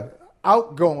 who's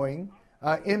outgoing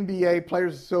NBA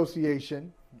Players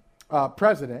Association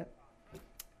president,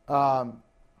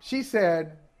 she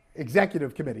said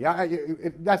executive committee.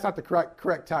 That's not the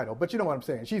correct title, but you know what I'm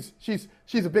saying.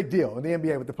 She's a big deal in the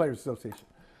NBA with the Players Association.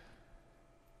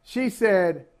 She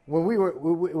said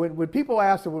when people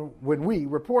asked her, when we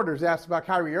reporters asked about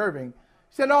Kyrie Irving,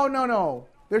 she said, "Oh no,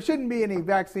 there shouldn't be any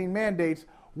vaccine mandates.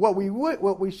 What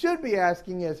we should be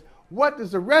asking is, what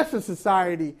does the rest of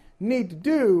society need to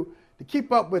do to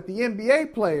keep up with the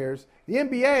NBA players? The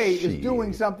NBA is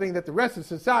doing something that the rest of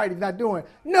society is not doing."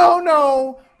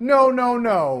 No.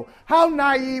 How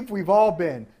naive we've all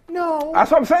been. No.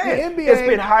 That's what I'm saying. The NBA, it's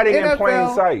been hiding NFL, in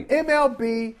plain sight.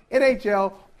 MLB,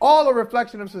 NHL, all a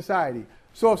reflection of society.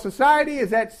 So if society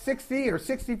is at 60 or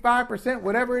 65%,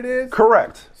 whatever it is.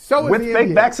 Correct. So is with the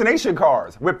fake NBA. Vaccination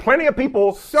cards. With plenty of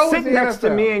people sitting next to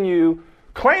me and you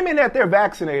claiming that they're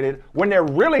vaccinated when they're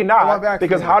really not.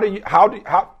 Because how do you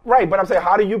right, but I'm saying,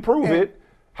 how do you prove it?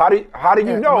 How do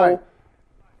you know? Right.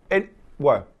 And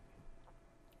what?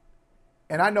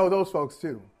 And I know those folks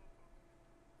too.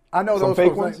 I know Some those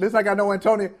fake folks. ones? Just like I know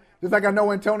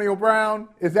Antonio Brown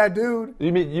is that dude.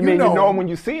 You mean you know him when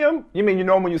you see him? You mean you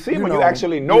know him when you see him, when you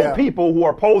actually know people who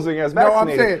are posing as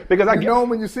vaccinated? No, I'm saying because you know him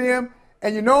when you see him,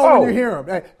 and you know him when you hear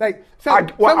him.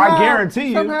 I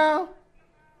guarantee you.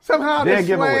 Somehow the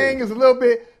slang is a little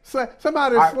bit. Somehow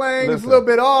the slang is a little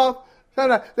bit off.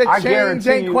 Somehow the change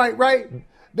ain't quite right.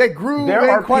 That groove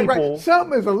ain't quite right.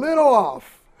 Something is a little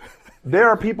off. There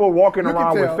are people walking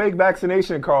around with fake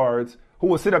vaccination cards who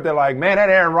will sit up there like, man,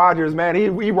 that Aaron Rodgers, man,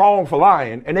 he wrong for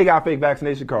lying, and they got fake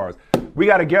vaccination cards. We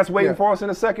got a guest waiting for us in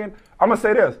a second. I'm going to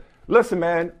say this. Listen,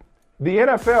 man, the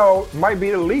NFL might be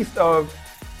the least of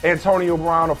Antonio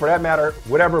Brown, or for that matter,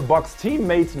 whatever Bucs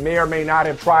teammates may or may not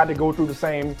have tried to go through the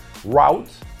same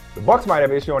routes. The Bucs might have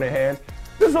an issue on their hands.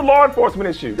 This is a law enforcement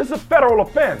issue. This is a federal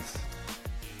offense.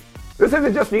 This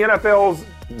isn't just the NFL's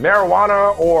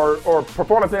marijuana or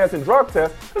performance-enhancing drug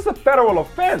test. This is a federal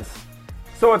offense.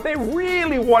 So if they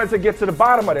really wanted to get to the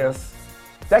bottom of this,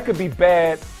 that could be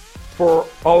bad for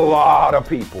a lot of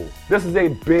people. This is a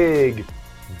big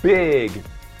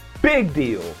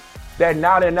deal that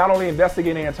now they're not only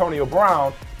investigating Antonio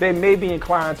Brown, they may be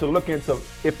inclined to look into,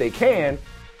 if they can,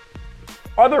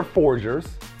 other forgers,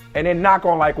 and they're not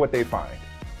going to like what they find.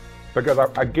 Because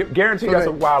I guarantee that's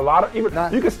why a lot of, you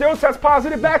can still test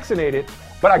positive vaccinated,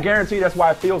 but I guarantee that's why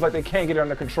it feels like they can't get it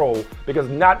under control, because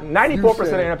 94%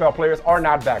 of NFL players are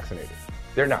not vaccinated.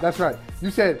 They're not. That's right. You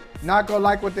said not gonna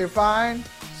like what they find.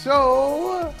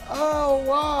 So, oh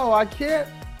wow, I can't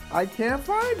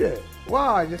find it.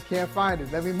 Wow, I just can't find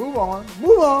it. Let me move on.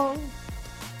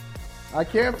 I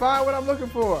can't find what I'm looking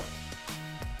for.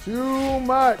 Too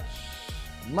much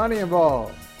money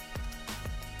involved.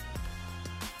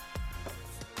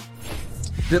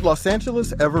 Did Los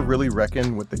Angeles ever really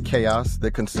reckon with the chaos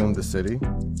that consumed the city?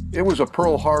 It was a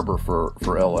Pearl Harbor for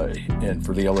LA and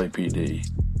for the LAPD.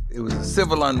 It was a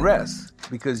civil unrest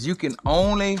because you can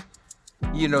only,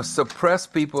 suppress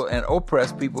people and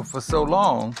oppress people for so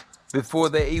long before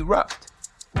they erupt.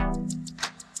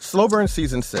 Slow Burn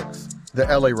Season 6, The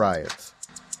LA Riots.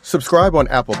 Subscribe on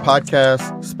Apple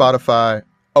Podcasts, Spotify,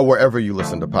 or wherever you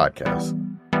listen to podcasts.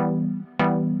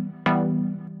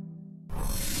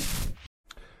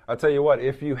 I'll tell you what,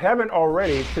 if you haven't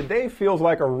already, today feels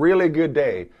like a really good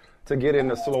day to get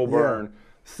into Slow Burn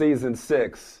Season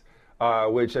 6,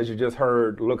 which, as you just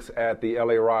heard, looks at the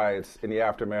LA riots in the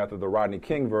aftermath of the Rodney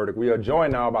King verdict. We are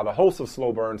joined now by the host of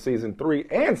Slow Burn Season 3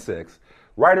 and 6,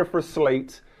 writer for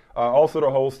Slate, also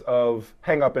the host of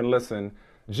Hang Up and Listen,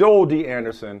 Joel D.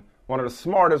 Anderson, one of the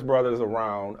smartest brothers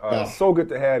around. So good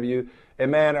to have you.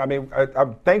 And, man,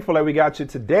 I'm thankful that we got you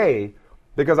today,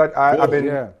 because I've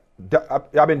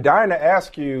been dying to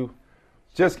ask you,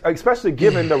 just especially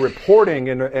given the reporting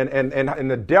and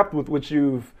the depth with which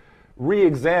you've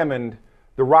re-examined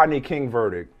the Rodney King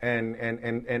verdict and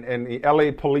the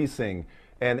LA policing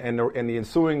and the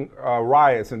ensuing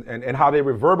riots and how they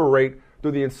reverberate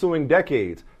through the ensuing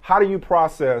decades. How do you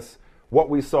process what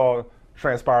we saw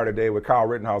transpired today with Kyle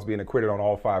Rittenhouse being acquitted on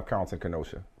all 5 counts in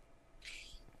Kenosha?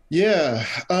 Yeah.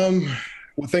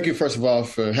 Well, thank you, first of all,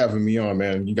 for having me on,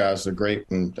 man. You guys are great,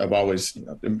 and I've always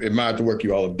admired the work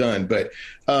you all have done. But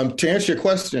to answer your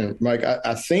question, Mike,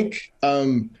 I think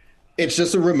it's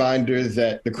just a reminder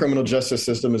that the criminal justice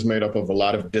system is made up of a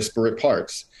lot of disparate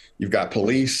parts. You've got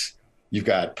police, you've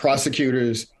got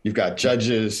prosecutors, you've got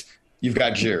judges, you've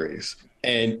got juries.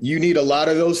 And you need a lot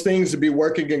of those things to be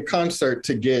working in concert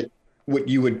to get what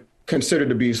you would consider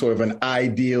to be sort of an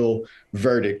ideal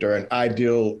verdict or an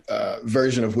ideal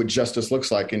version of what justice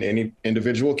looks like in any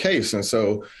individual case. And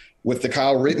so with the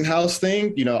Kyle Rittenhouse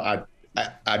thing,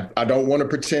 I don't want to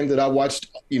pretend that I watched,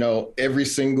 every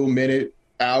single minute,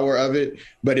 hour of it,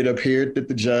 but it appeared that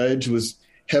the judge was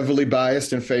heavily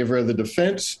biased in favor of the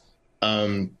defense,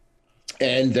 and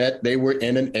that they were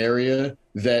in an area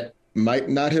that might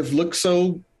not have looked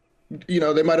so,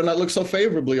 they might have not looked so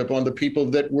favorably upon the people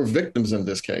that were victims in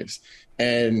this case.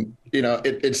 And,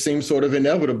 it seems sort of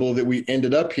inevitable that we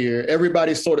ended up here.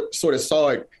 Everybody sort of saw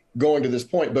it going to this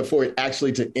point, but for it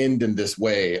actually to end in this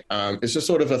way, it's just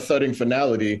sort of a thudding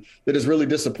finality that is really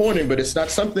disappointing, but it's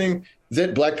not something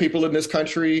that Black people in this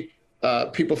country,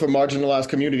 people from marginalized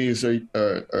communities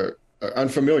are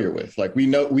unfamiliar with. Like, we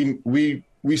know,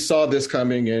 we saw this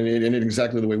coming, and it ended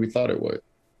exactly the way we thought it would.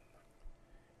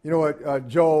 You know what,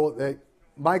 Joel,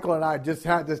 Michael and I just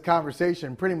had this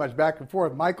conversation pretty much back and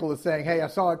forth. Michael is saying, hey, I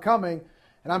saw it coming.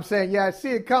 And I'm saying, yeah, I see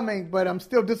it coming, but I'm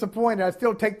still disappointed. I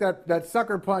still take that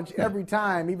sucker punch every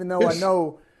time, even though I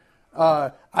know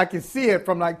I can see it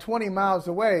from like 20 miles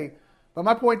away. But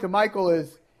my point to Michael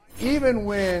is, even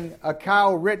when a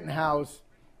Kyle Rittenhouse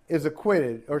is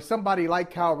acquitted, or somebody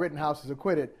like Kyle Rittenhouse is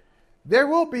acquitted, there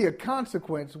will be a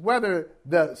consequence, whether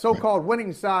the so-called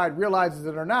winning side realizes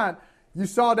it or not. You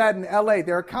saw that in L.A.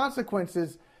 There are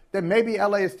consequences that maybe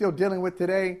L.A. is still dealing with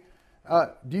today.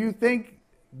 Do you think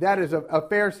that is a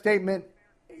fair statement?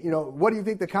 What do you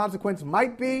think the consequence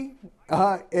might be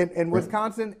in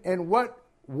Wisconsin, and what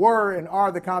were and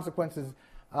are the consequences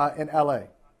in L.A.?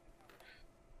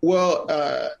 Well,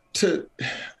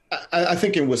 I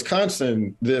think in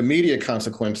Wisconsin, the immediate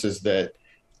consequences that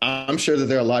I'm sure that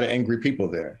there are a lot of angry people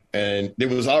there, and there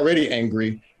was already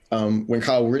angry when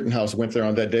Kyle Rittenhouse went there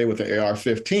on that day with the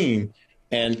AR-15,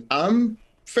 and I'm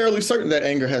fairly certain that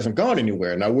anger hasn't gone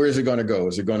anywhere. Now, where is it going to go?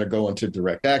 Is it going to go into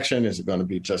direct action? Is it going to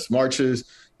be just marches?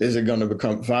 Is it going to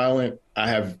become violent? I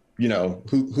have,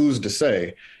 who's to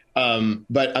say?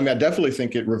 But I definitely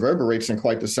think it reverberates in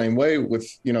quite the same way with,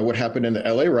 what happened in the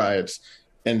LA riots,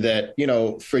 and that,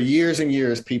 for years and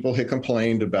years, people had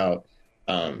complained about,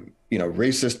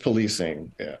 racist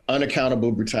policing,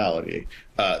 unaccountable brutality,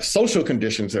 social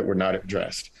conditions that were not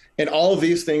addressed. And all of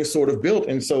these things sort of built.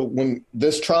 And so when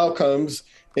this trial comes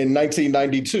in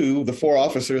 1992, the 4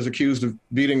 officers accused of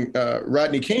beating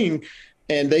Rodney King,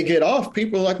 and they get off,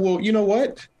 people are like, well, you know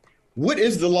what? What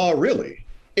is the law really?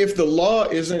 If the law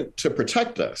isn't to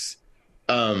protect us,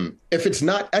 if it's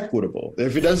not equitable,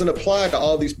 if it doesn't apply to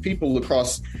all these people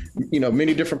across,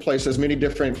 many different places, many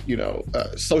different,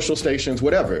 social stations,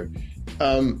 whatever,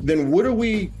 then what are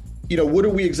we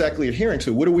exactly adhering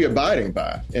to? What are we abiding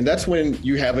by? And that's when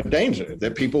you have a danger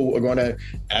that people are going to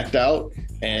act out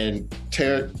and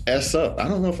tear S up. I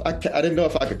don't know if I didn't know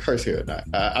if I could curse here or not.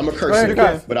 I'm a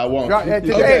curse, but I won't.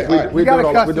 Today, we do it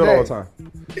all the time.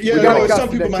 Yeah, some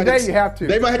people might have to.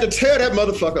 They might have to tear that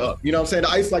motherfucker up. You know what I'm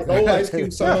saying? The old Ice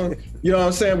Cube song. You know what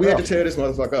I'm saying? We had to tear this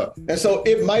motherfucker up. And so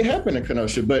it might happen in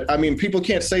Kenosha, but people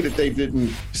can't say that they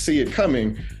didn't see it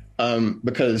coming.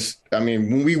 Because,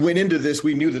 when we went into this,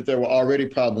 we knew that there were already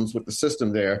problems with the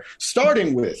system there,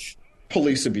 starting with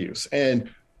police abuse and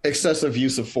excessive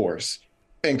use of force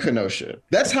in Kenosha.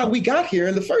 That's how we got here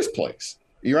in the first place,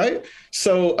 right?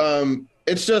 So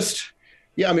it's just,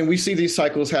 we see these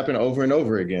cycles happen over and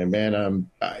over again, man.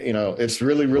 It's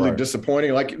really, really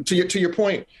disappointing. Like to your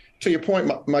point,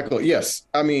 Michael, yes.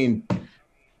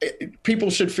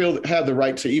 People should have the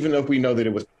right to, even though we know that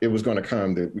it was going to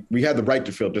come, that we have the right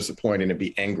to feel disappointed and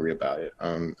be angry about it.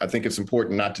 I think it's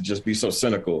important not to just be so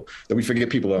cynical that we forget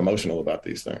people are emotional about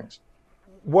these things.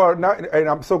 Well, and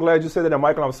I'm so glad you said that, and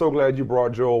Michael, I'm so glad you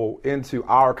brought Joel into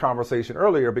our conversation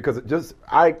earlier, because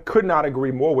I could not agree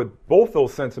more with both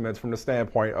those sentiments from the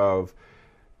standpoint of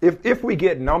if we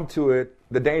get numb to it,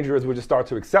 the danger is we just start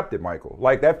to accept it, Michael.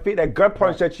 Like that gut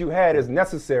punch that you had is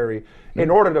necessary in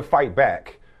order to fight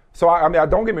back. So,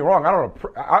 don't get me wrong.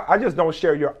 I just don't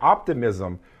share your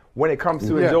optimism when it comes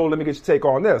to, and Joel, let me get your take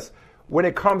on this. When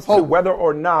it comes to whether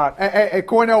or not. Hey,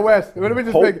 Cornel West, let me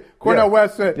just make, Cornel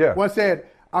West once said,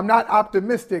 I'm not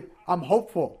optimistic, I'm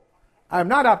hopeful. I'm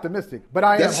not optimistic, but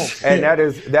I am hopeful. And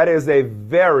that is a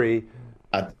very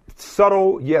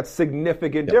subtle yet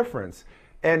significant difference.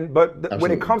 But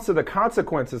when it comes to the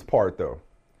consequences part, though,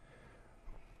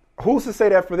 who's to say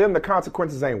that for them the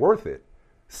consequences ain't worth it?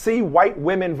 See white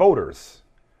women voters.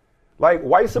 Like,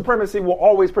 white supremacy will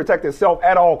always protect itself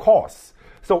at all costs.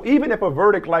 So even if a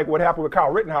verdict like what happened with Kyle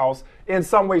Rittenhouse in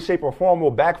some way, shape, or form will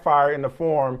backfire in the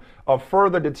form of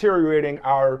further deteriorating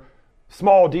our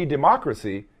small d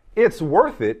democracy, it's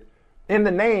worth it in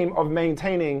the name of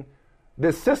maintaining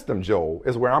this system, Joel,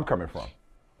 is where I'm coming from.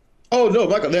 Oh, no,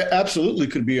 Michael, there absolutely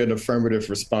could be an affirmative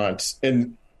response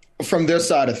from their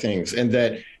side of things. And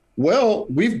that, well,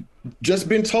 we've just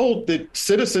been told that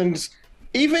citizens,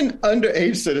 even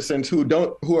underage citizens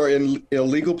who are in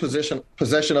illegal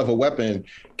possession of a weapon,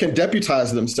 can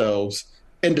deputize themselves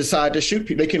and decide to shoot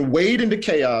people. They can wade into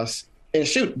chaos and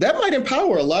shoot. That might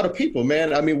empower a lot of people,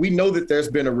 man. I mean, we know that there's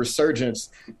been a resurgence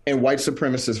in white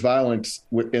supremacist violence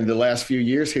in the last few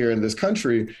years here in this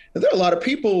country. And there are a lot of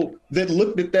people that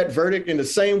looked at that verdict in the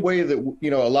same way that, you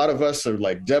know, a lot of us are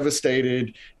like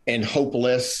devastated and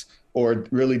hopeless or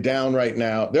really down right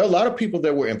now. There are a lot of people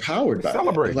that were empowered by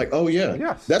it. Like, oh yeah,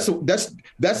 yes. That's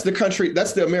the country,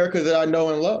 that's the America that I know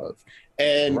and love.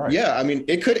 And yeah, I mean,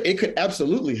 it could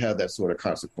absolutely have that sort of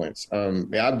consequence.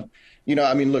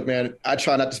 Look, man, I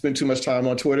try not to spend too much time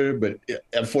on Twitter, but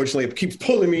unfortunately it keeps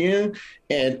pulling me in.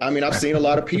 And I mean, I've seen a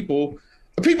lot of people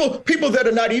that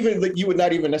are not even, that you would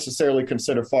not even necessarily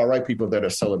consider far right people that are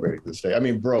celebrating this day. I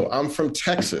mean, bro, I'm from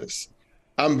Texas.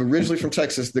 I'm originally from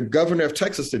Texas. The governor of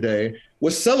Texas today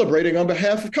was celebrating on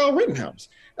behalf of Kyle Rittenhouse.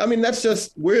 I mean, that's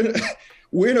just, we're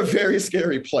in a very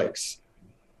scary place.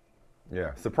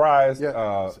 Yeah. Surprised?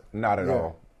 Yeah. Not at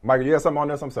all. Michael, you have something on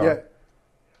this? I'm sorry. Yeah.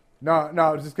 No,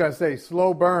 I was just going to say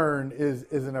slow burn is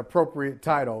an appropriate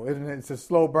title. It's a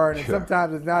slow burn, and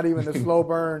sometimes it's not even a slow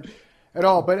burn at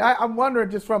all. But I'm wondering,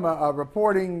 just from a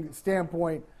reporting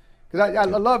standpoint, because I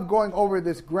love going over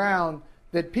this ground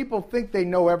that people think they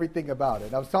know everything about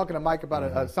it. I was talking to Mike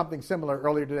about something similar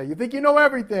earlier today. You think you know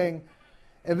everything,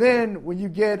 and then when you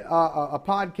get a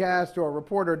podcast or a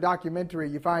report or a documentary,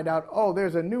 you find out, oh,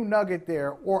 there's a new nugget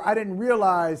there, or I didn't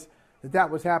realize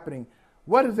that was happening.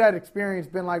 What has that experience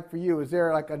been like for you? Is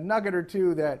there like a nugget or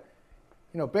two that,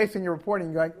 you know, based on your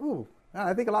reporting, you're like, ooh,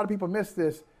 I think a lot of people miss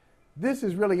this. This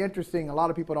is really interesting. A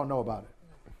lot of people don't know about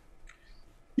it.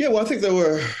 Yeah, well, I think there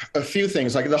were a few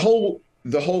things. Like the whole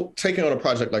taking on a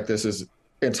project like this is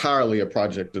entirely a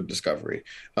project of discovery.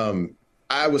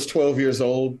 I was 12 years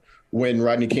old when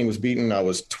Rodney King was beaten. I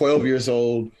was 12 years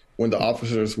old when the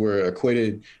officers were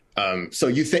acquitted. So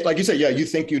you think, like you said, you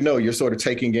think, you're sort of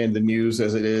taking in the news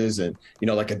as it is. And,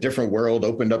 like a different world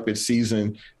opened up its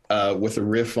season with a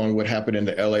riff on what happened in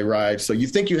the LA riots. So you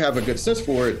think you have a good sense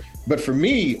for it. But for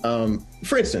me,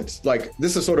 for instance, like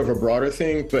this is sort of a broader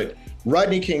thing, but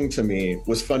Rodney King to me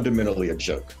was fundamentally a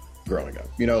joke growing up,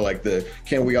 like the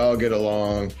can we all get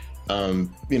along,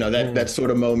 that sort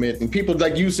of moment. And people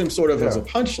like use him sort of as a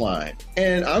punchline.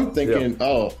 And I'm thinking,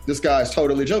 oh, this guy's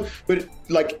totally a joke. But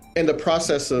like in the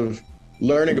process of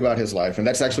learning about his life, and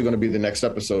that's actually going to be the next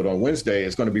episode on Wednesday,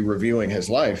 is going to be reviewing his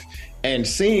life and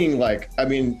seeing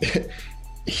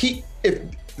if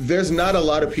there's not a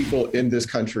lot of people in this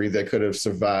country that could have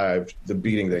survived the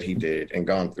beating that he did and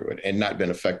gone through it and not been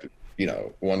affected,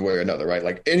 one way or another, right?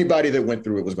 Like anybody that went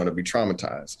through it was going to be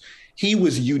traumatized. He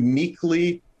was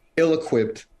uniquely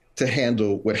ill-equipped to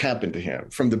handle what happened to him,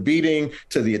 from the beating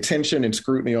to the attention and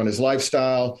scrutiny on his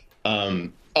lifestyle,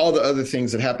 all the other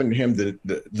things that happened to him,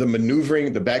 the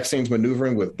maneuvering, the back scenes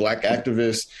maneuvering with black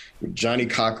activists, with Johnny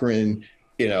Cochran,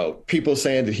 people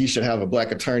saying that he should have a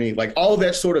black attorney, like all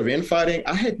that sort of infighting,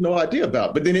 I had no idea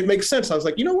about. But then it makes sense. I was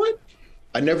like, you know what?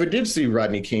 I never did see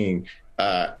Rodney King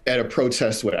at a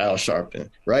protest with Al Sharpton,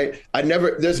 right?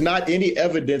 There's not any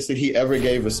evidence that he ever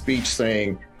gave a speech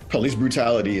saying police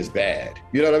brutality is bad.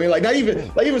 You know what I mean? Like not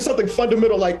even something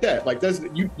fundamental like that. Like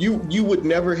you would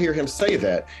never hear him say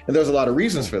that. And there's a lot of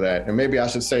reasons for that. And maybe I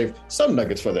should save some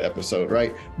nuggets for the episode,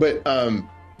 right? But that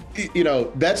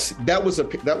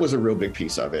was a real big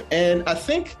piece of it. And I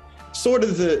think sort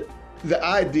of the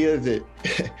idea that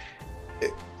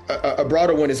a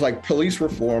broader one is like police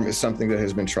reform is something that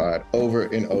has been tried over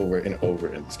and over and over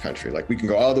in this country. Like we can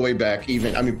go all the way back,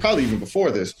 probably even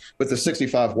before this, but the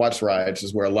 65 Watts riots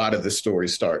is where a lot of this story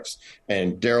starts.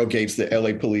 And Daryl Gates, the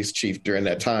LA police chief during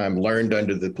that time, learned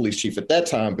under the police chief at that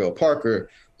time, Bill Parker,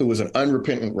 who was an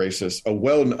unrepentant racist,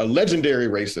 a legendary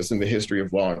racist in the history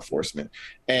of law enforcement.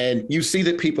 And you see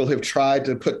that people have tried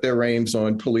to put their reins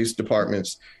on police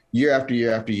departments year after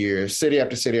year after year, city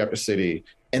after city after city,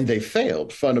 and they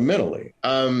failed fundamentally.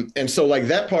 And so like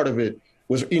that part of it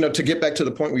was, to get back to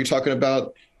the point where you're talking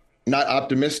about not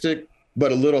optimistic,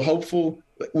 but a little hopeful,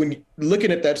 when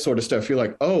looking at that sort of stuff, you're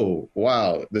like, oh,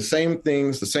 wow, the same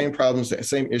things, the same problems, the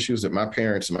same issues that my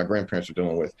parents and my grandparents are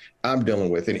dealing with, I'm dealing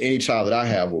with, and any child that I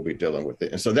have will be dealing with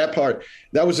it. And so that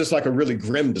was just like a really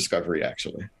grim discovery,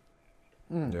 actually.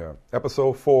 Yeah.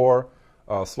 Episode 4,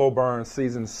 Slow Burn,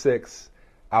 Season 6,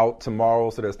 out tomorrow,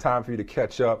 so there's time for you to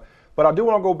catch up. But I do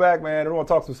want to go back, man. I want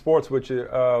to talk some sports with you.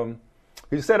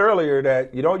 You said earlier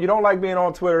that you don't like being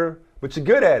on Twitter, but you're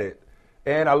good at it.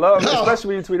 And I love, especially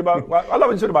when you tweet about, I love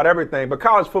when you tweet about everything, but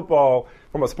college football,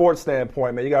 from a sports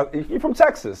standpoint, man, you're from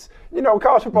Texas. You know,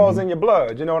 college football is in your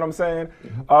blood. You know what I'm saying?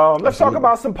 Let's talk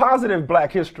about some positive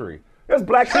black history. There's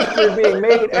black history being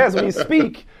made as we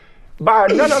speak by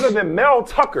none other than Mel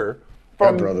Tucker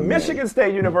from Michigan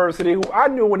State University, who I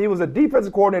knew when he was a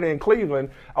defensive coordinator in Cleveland.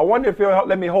 I wonder if he'll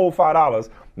let me hold $5.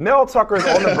 Mel Tucker is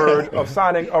on the verge of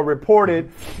signing a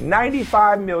reported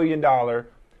 $95 million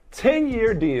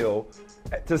 10-year deal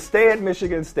to stay at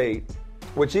Michigan State,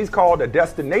 which he's called a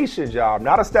destination job,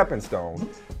 not a stepping stone.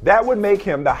 That would make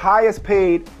him the highest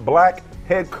paid black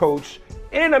head coach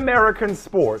in American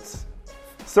sports,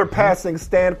 surpassing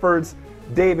Stanford's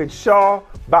David Shaw.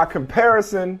 By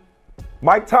comparison,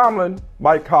 Mike Tomlin,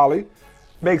 Mike Colley,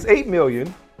 makes $8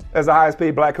 million as the highest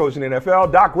paid black coach in the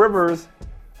NFL. Doc Rivers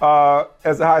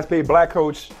as the highest paid black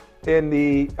coach in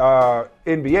the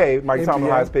NBA. Mike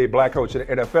Tomlin, highest paid black coach in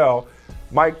the NFL.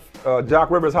 Doc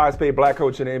Rivers, highest paid black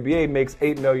coach in the NBA, makes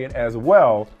 $8 million as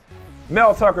well.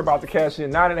 Mel Tucker about to cash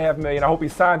in $9.5 million. I hope he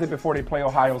signs it before they play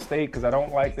Ohio State, because I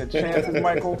don't like the chances,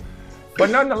 Michael. But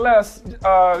nonetheless,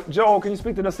 Joel, can you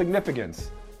speak to the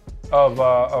significance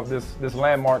of this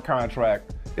landmark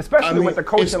contract, especially with the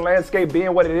coaching landscape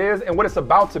being what it is and what it's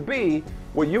about to be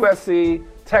with USC,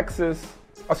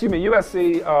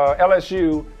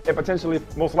 LSU, and potentially,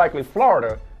 most likely,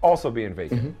 Florida also being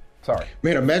vacant. Mm-hmm. Sorry.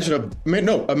 Man,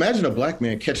 imagine a black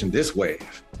man catching this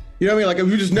wave. You know what I mean? Like, if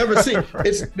you just never seen,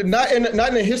 it's not in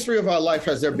the history of our life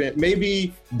has there been,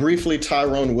 maybe briefly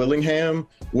Tyrone Willingham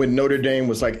when Notre Dame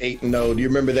was like 8-0. Do you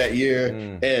remember that year?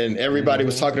 And everybody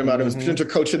was talking about him as potential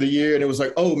coach of the year. And it was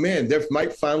like, oh man, there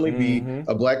might finally be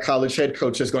a black college head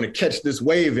coach that's going to catch this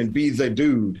wave and be the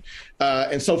dude.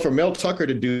 And so for Mel Tucker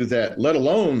to do that, let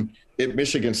alone at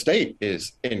Michigan State,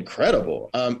 is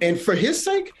incredible. And for his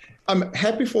sake, I'm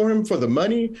happy for him for the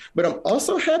money, but I'm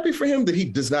also happy for him that he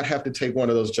does not have to take one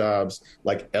of those jobs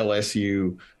like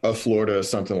LSU or Florida or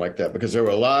something like that, because there were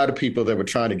a lot of people that were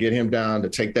trying to get him down to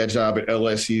take that job at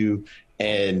LSU.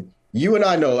 And you and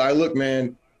I know, look,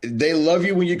 man, they love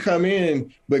you when you come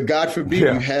in, but God forbid you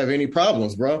have any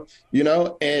problems, bro. You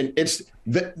know, and it's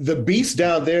the beasts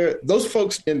down there. Those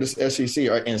folks in the SEC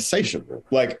are insatiable.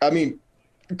 Like, I mean,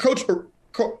 Coach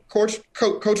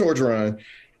Orgeron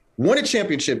won a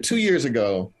championship 2 years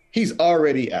ago. He's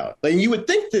already out. Like, you would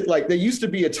think that, like, there used to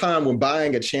be a time when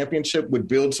buying a championship would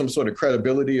build some sort of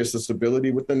credibility or stability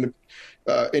within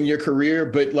in your career,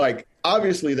 but like,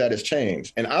 obviously that has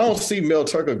changed. And I don't see Mel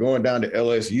Tucker going down to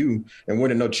LSU and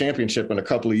winning no championship in a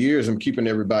couple of years and keeping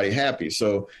everybody happy.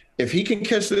 So if he can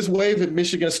catch this wave at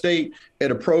Michigan State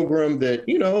at a program that,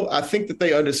 you know, I think that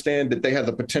they understand that they have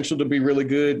the potential to be really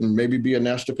good and maybe be a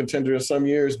national contender in some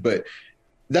years, but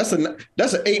that's an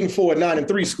 8-4,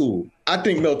 9-3 school. I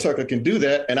think Mel Tucker can do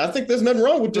that, and I think there's nothing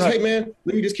wrong with just, hey man,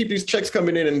 let me just keep these checks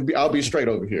coming in, and I'll be straight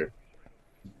over here.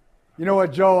 You know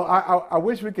what, Joe? I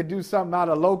wish we could do something out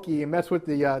of Loki and mess with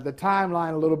the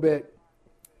timeline a little bit.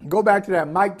 Go back to that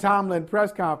Mike Tomlin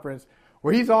press conference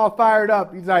where he's all fired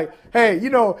up. He's like, "Hey, you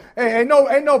know, ain't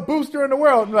no booster in the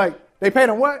world." And like, they paid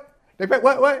him what? They paid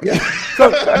what? Yeah. So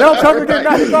Mel Tucker get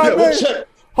 $95 million.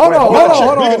 Hold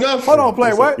on,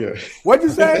 play. What? Yeah. What'd you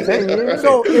say?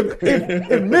 So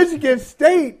if Michigan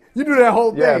State, you do that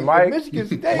whole thing. Yeah, Mike. Michigan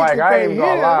State, Mike, I ain't even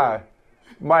gonna lie.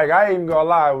 Mike, I ain't even gonna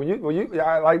lie. When you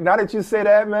like, now that you say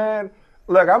that, man,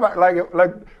 look, I'm like.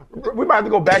 We might have to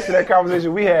go back to that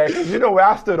conversation we had, because you know where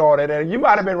I stood on it, and you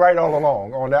might have been right all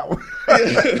along on that one.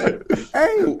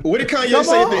 Hey, what did Kanye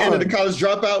say at the end of the College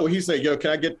Dropout, where he said, "Yo, can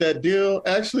I get that deal?"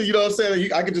 Actually, you know what I'm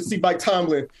saying? I could just see Mike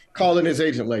Tomlin calling his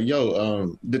agent, like,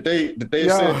 "Yo, did they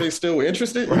say they still were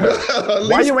interested?"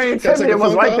 Why you ain't tell me it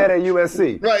was like that at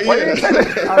USC? Right?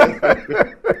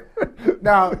 Yeah.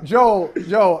 Now,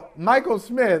 Joe, Michael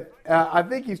Smith. I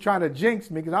think he's trying to jinx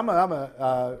me, because I'm a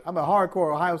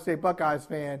hardcore Ohio State Buckeyes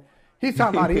fan. He's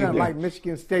talking about he doesn't like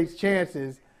Michigan State's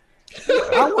chances.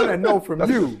 I want to know from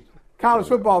you, college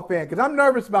football fan, because I'm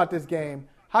nervous about this game.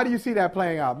 How do you see that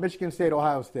playing out, Michigan State,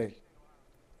 Ohio State?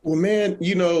 Well, man,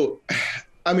 you know,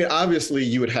 I mean, obviously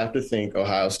you would have to think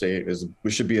Ohio State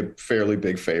should be a fairly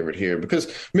big favorite here,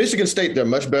 because Michigan State, they're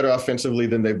much better offensively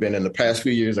than they've been in the past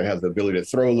few years. They have the ability to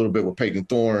throw a little bit with Peyton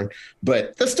Thorne,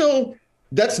 but they're still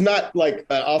that's not like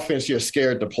an offense you're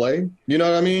scared to play. You know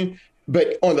what I mean?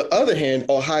 But on the other hand,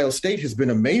 Ohio State has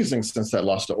been amazing since that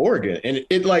loss to Oregon. And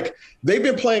it like they've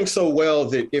been playing so well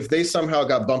that if they somehow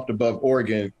got bumped above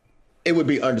Oregon, it would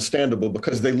be understandable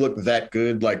because they look that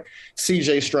good. Like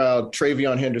CJ Stroud,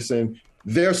 Travion Henderson,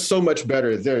 they're so much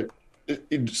better. They're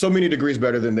so many degrees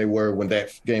better than they were when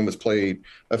that game was played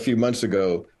a few months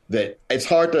ago that it's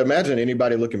hard to imagine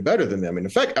anybody looking better than them. And in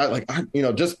fact,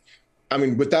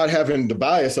 without having the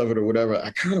bias of it or whatever,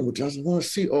 I kind of just want to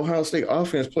see Ohio State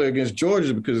offense play against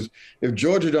Georgia, because if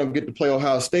Georgia don't get to play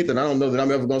Ohio State, then I don't know that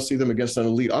I'm ever going to see them against an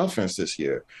elite offense this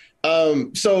year.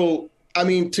 Mike,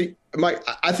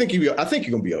 I think you're going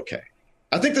to be okay.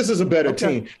 I think this is a better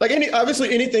team. Like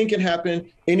obviously anything can happen.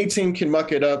 Any team can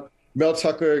muck it up. Mel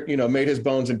Tucker, made his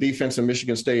bones in defense, and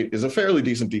Michigan State is a fairly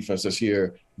decent defense this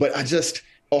year. But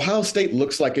Ohio State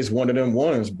looks like it's one of them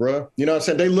ones, bro. You know what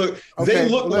I'm saying? They look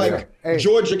like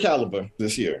Georgia caliber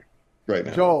this year right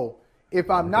now. Joel, if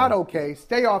I'm not okay,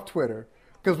 stay off Twitter,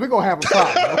 because we're going to have a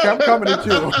problem. Okay, I'm coming at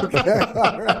you. Okay?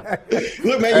 All right.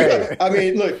 Look, man,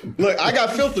 look, I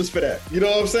got filters for that. You know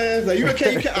what I'm saying? Like,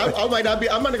 I might not be,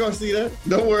 I'm not going to see that.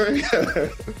 Don't worry.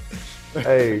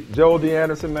 Hey, Joel D.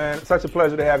 Anderson, man, such a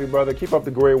pleasure to have you, brother. Keep up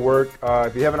the great work.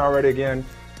 If you haven't already, again,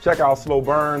 check out Slow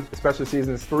Burn, especially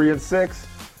seasons 3 and 6.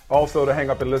 Also, the Hang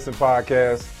Up and Listen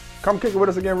podcast. Come kick it with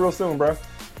us again real soon, bro.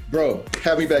 Bro,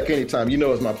 have me back anytime. You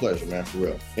know it's my pleasure, man, for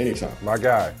real. Anytime. My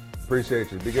guy.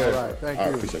 Appreciate you. Be good. All right, thank you. I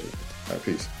appreciate it. All right,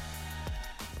 peace.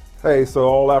 Hey, so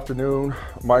all afternoon,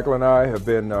 Michael and I have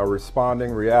been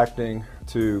reacting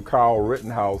to Kyle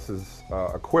Rittenhouse's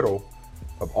acquittal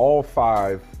of all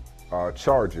 5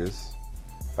 charges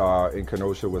in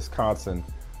Kenosha, Wisconsin,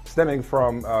 stemming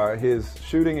from his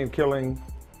shooting and killing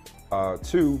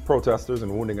 2 protesters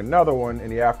and wounding another one in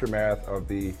the aftermath of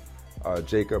the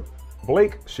Jacob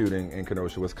Blake shooting in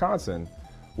Kenosha, Wisconsin,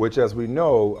 which, as we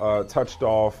know, touched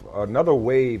off another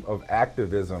wave of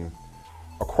activism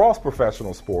across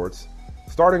professional sports,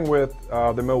 starting with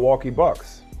the Milwaukee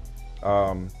Bucks,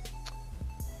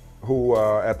 who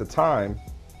at the time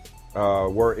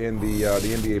were in the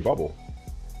NBA bubble.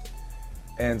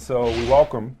 And so we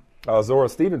welcome Zora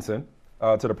Stevenson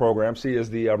to the program. She is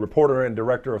the reporter and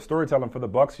director of storytelling for the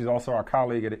Bucks. She's also our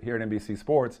colleague here at NBC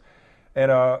Sports. And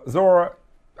Zora,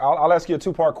 I'll ask you a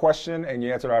 2-part question, and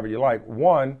you answer however you like.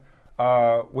 One,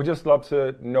 we'd just love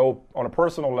to know on a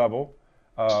personal level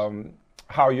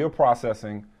how you're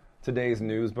processing today's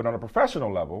news, but on a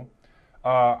professional level,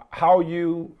 how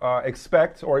you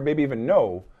expect or maybe even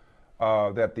know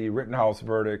that the Rittenhouse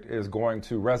verdict is going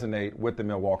to resonate with the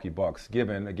Milwaukee Bucks,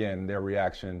 given, again, their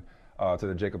reaction to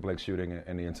the Jacob Blake shooting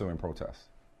and the ensuing protests.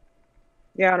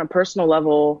 Yeah, on a personal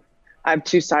level, I have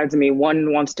 2 sides of me.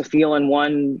 One wants to feel, and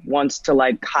one wants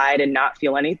to hide and not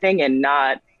feel anything and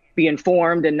not be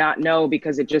informed and not know,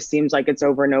 because it just seems like it's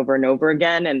over and over and over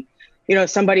again. And,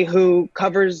 somebody who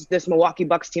covers this Milwaukee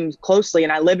Bucks team closely,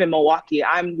 and I live in Milwaukee,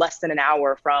 I'm less than an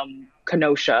hour from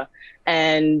Kenosha.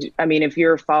 And I mean, if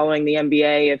you're following the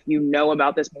NBA, if you know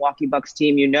about this Milwaukee Bucks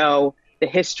team, you know the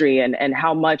history and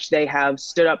how much they have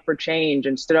stood up for change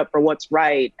and stood up for what's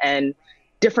right and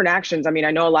different actions. I mean,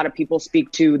 I know a lot of people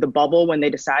speak to the bubble when they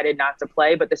decided not to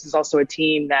play, but this is also a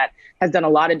team that has done a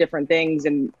lot of different things.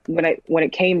 And when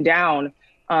it came down,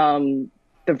 the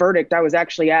verdict, I was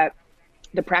actually at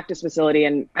the practice facility,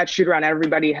 and at shoot-around,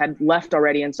 everybody had left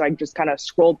already. And so I just kind of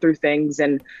scrolled through things.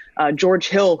 And George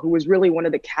Hill, who was really one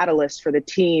of the catalysts for the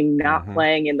team not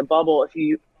playing in the bubble a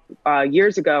few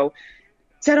years ago,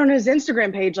 said on his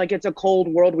Instagram page, it's a cold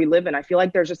world we live in. I feel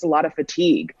like there's just a lot of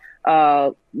fatigue.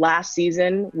 Last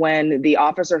season, when the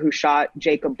officer who shot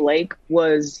Jacob Blake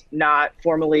was not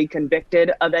formally convicted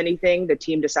of anything, the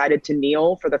team decided to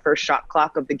kneel for the first shot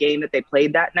clock of the game that they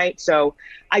played that night. So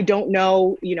I don't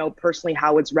know, personally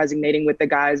how it's resonating with the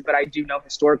guys, but I do know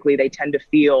historically they tend to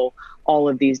feel all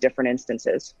of these different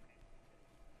instances.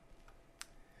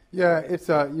 Yeah, it's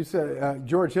you said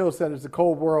George Hill said it's a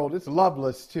cold world. It's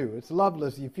loveless too. It's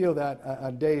loveless. You feel that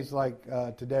on days like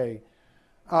today.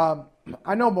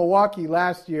 I know Milwaukee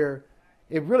last year,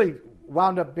 it really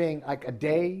wound up being like a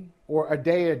day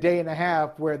and a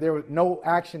half where there was no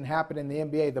action happening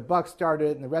in the NBA. The Bucks started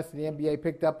it, and the rest of the NBA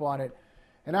picked up on it.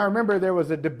 And I remember there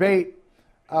was a debate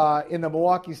in the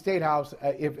Milwaukee State House,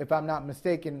 if I'm not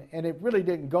mistaken, and it really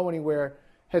didn't go anywhere.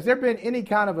 Has there been any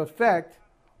kind of effect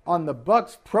on the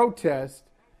Bucks protest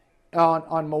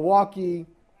on Milwaukee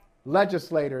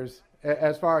legislators,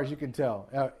 as far as you can tell?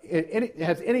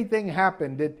 Has anything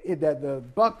happened that the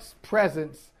Bucks'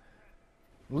 presence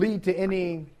lead to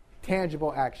any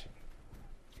tangible action?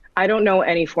 I don't know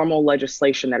any formal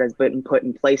legislation that has been put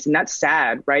in place. And that's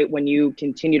sad, right? When you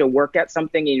continue to work at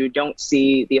something and you don't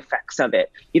see the effects of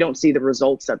it, you don't see the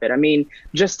results of it. I mean,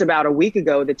 just about a week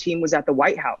ago, the team was at the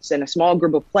White House and a small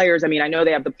group of players. I mean, I know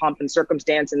they have the pomp and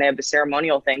circumstance and they have the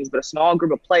ceremonial things, but a small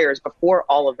group of players before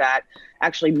all of that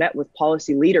actually met with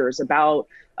policy leaders about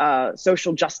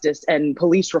social justice and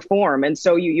police reform. And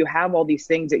so you have all these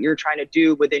things that you're trying to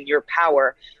do within your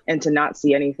power, and to not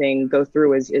see anything go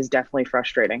through is definitely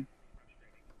frustrating.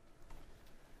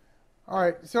 All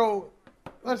right, so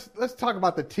let's talk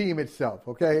about the team itself,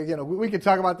 okay? You know, we can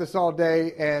talk about this all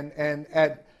day, and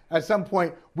at some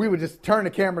point we would just turn the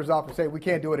cameras off and say we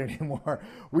can't do it anymore.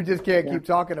 We just can't keep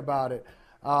talking about it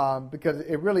because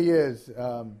it really is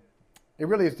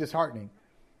disheartening.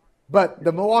 But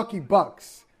the Milwaukee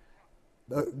Bucks,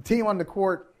 the team on the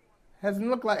court, hasn't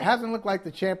looked like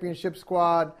the championship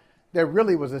squad that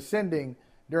really was ascending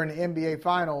during the NBA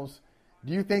Finals.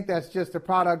 Do you think that's just a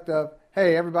product of,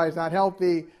 hey, everybody's not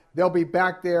healthy, they'll be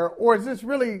back there, or is this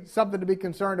really something to be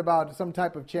concerned about, some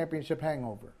type of championship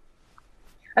hangover?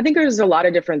 I think there's a lot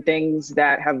of different things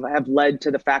that have led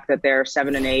to the fact that they're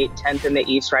 7-8, 10th in the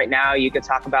East right now. You could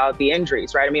talk about the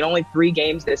injuries, right? I mean, only 3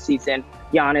 games this season,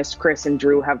 Giannis, Chris, and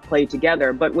Drew have played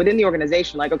together. But within the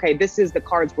organization, like, okay, this is the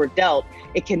cards we're dealt.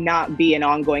 It cannot be an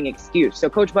ongoing excuse. So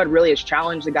Coach Bud really has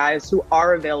challenged the guys who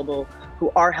are available,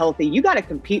 who are healthy. You got to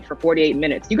compete for 48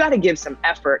 minutes. You got to give some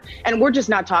effort. And we're just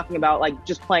not talking about like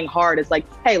just playing hard. It's like,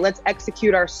 hey, let's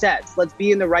execute our sets. Let's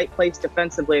be in the right place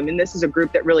defensively. I mean, this is a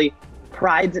group that really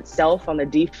prides itself on the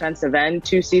defensive end.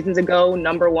 2 seasons ago,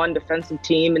 #1 defensive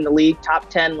team in the league, top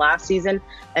 10 last season,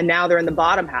 and now they're in the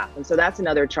bottom half. And so that's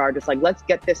another charge. It's like, let's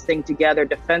get this thing together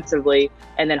defensively,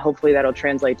 and then hopefully that'll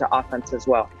translate to offense as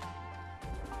well.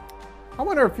 I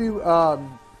wonder if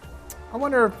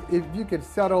you could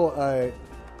settle a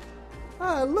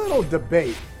little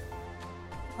debate,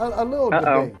 a little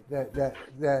debate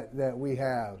that we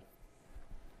have.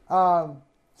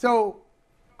 So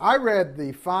I read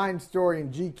the fine story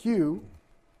in GQ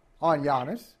on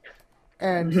Giannis,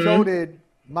 and so did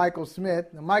Michael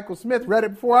Smith. Now, Michael Smith read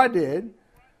it before I did,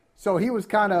 so he was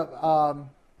kind of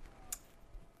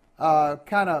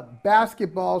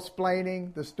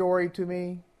basketball-splaining the story to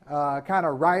me, kind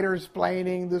of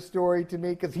writer-splaining the story to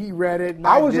me because he read it and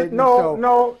I didn't. That's not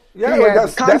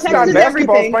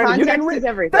basketball-splaining. You didn't read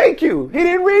everything. Thank you. He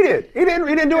didn't read it. He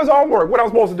didn't do his homework. What I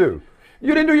was supposed to do?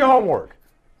 You didn't do your homework.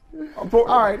 All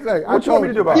right, what you want me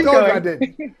to do about it? I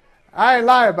didn't. I ain't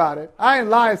lie about it. I ain't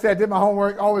lie and say I did my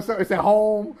homework. Always it's at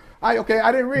home. I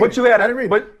didn't read. But you had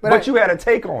you had a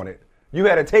take on it. You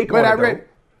had a take on it. Read.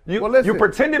 You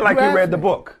pretended like you read the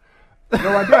book.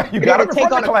 No, I didn't. You got it in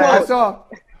front of class. I saw.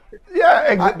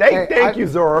 Yeah, thank you,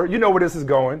 Zora. You know where this is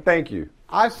going. Thank you.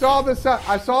 I saw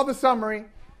the summary,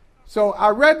 so I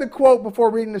read the quote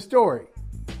before reading the story,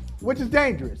 which is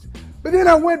dangerous. But then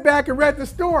I went back and read the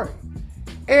story.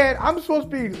 And I'm supposed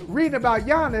to be reading about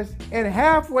Giannis, and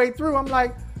halfway through, I'm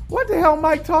like, what the hell am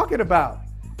Mike talking about?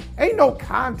 Ain't no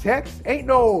context. Ain't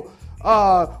no,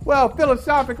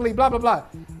 philosophically, blah, blah, blah.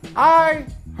 I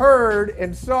heard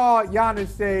and saw Giannis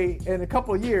say in a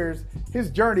couple of years,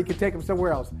 his journey could take him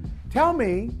somewhere else. Tell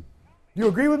me, do you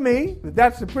agree with me that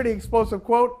that's a pretty explosive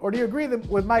quote? Or do you agree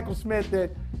with Michael Smith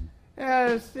that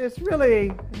it's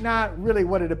really not really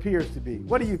what it appears to be?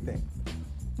 What do you think?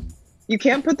 You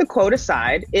can't put the quote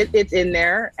aside. It's in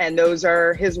there, and those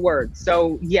are his words.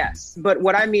 So, yes. But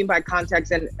what I mean by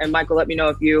context, and Michael, let me know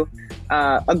if you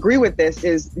agree with this,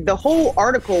 is the whole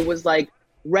article was like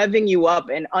revving you up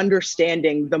and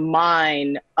understanding the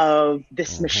mind of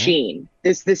this machine,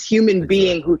 this human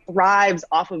being who thrives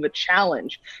off of a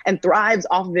challenge and thrives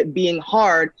off of it being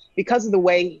hard because of the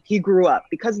way he grew up,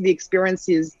 because of the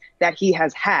experiences that he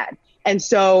has had. And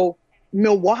so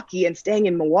Milwaukee and staying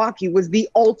in Milwaukee was the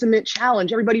ultimate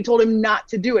challenge. Everybody told him not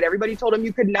to do it. Everybody told him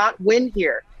you could not win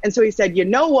here. And so he said, you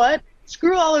know what?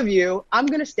 Screw all of you. I'm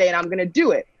going to stay and I'm going to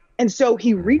do it. And so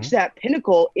he reached that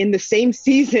pinnacle in the same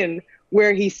season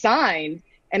where he signed.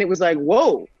 And it was like,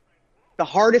 whoa, the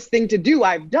hardest thing to do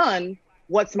I've done.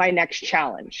 What's my next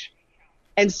challenge?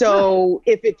 And so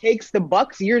if it takes the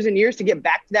Bucks years and years to get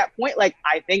back to that point, like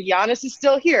I think Giannis is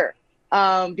still here.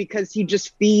 Because he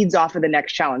just feeds off of the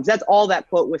next challenge. That's all that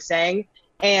quote was saying.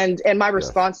 And my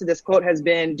response to this quote has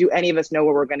been, do any of us know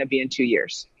where we're going to be in 2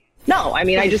 years? No, I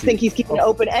mean, I just think he's keeping it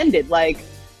open-ended. Like,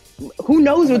 who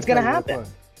knows what's going to happen?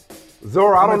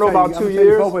 Zora, I don't know about 2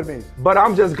 years, but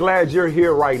I'm just glad you're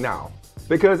here right now.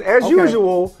 Because as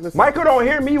usual, Michael don't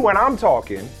hear me when I'm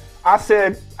talking, I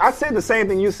said the same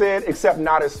thing you said, except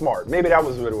not as smart. Maybe that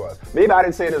was what it was. Maybe I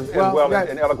didn't say it as well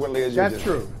and eloquently as you did. That's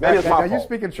true. Maybe it's my fault. You're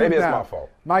speaking truth Maybe now. It's my fault.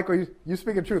 Michael, you're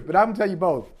speaking truth. But I'm going to tell you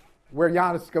both where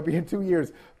Giannis is going to be in 2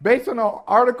 years. Based on an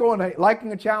article and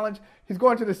liking a challenge, he's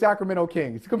going to the Sacramento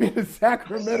Kings. He's going to be in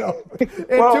Sacramento in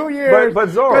 2 years. But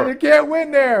Zora, because you can't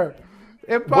win there.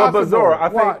 Impossible. But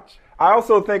Zora, I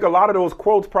also think a lot of those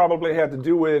quotes probably had to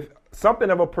do with something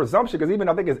of a presumption, because even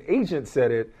I think his agent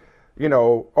said it,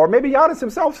 or maybe Giannis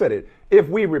himself said it. If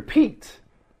we repeat,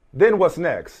 then what's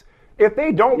next? If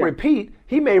they don't repeat,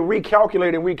 he may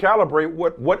recalculate and recalibrate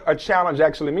what a challenge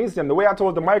actually means to him. The way I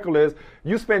told to Michael is,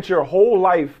 you spent your whole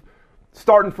life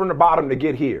starting from the bottom to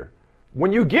get here.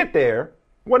 When you get there,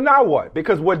 well, now what?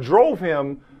 Because what drove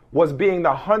him was being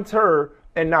the hunter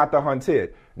and not the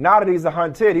hunted. Now that he's the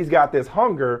hunted, he's got this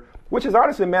hunger, which has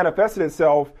honestly manifested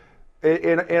itself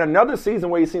in another season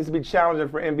where he seems to be challenging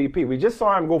for MVP. We just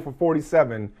saw him go for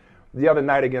 47 the other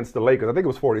night against the Lakers. I think it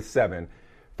was 47.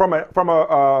 From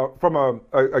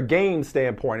a game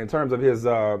standpoint, in terms of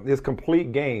his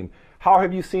complete game, how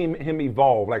have you seen him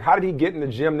evolve? Like, how did he get in the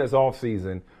gym this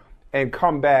offseason and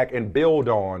come back and build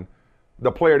on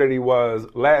the player that he was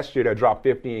last year that dropped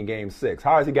 50 in Game 6?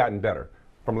 How has he gotten better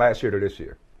from last year to this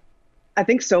year? I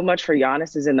think so much for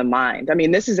Giannis is in the mind. I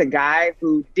mean, this is a guy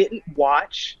who didn't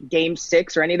watch Game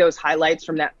 6 or any of those highlights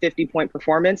from that 50-point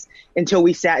performance until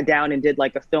we sat down and did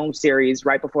like a film series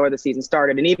right before the season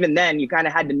started. And even then, you kind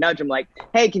of had to nudge him like,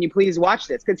 hey, can you please watch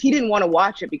this? Because he didn't want to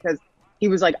watch it because he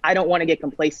was like, I don't want to get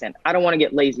complacent. I don't want to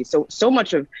get lazy. So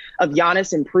much of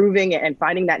Giannis improving and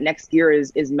finding that next gear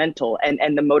is mental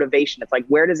and the motivation. It's like,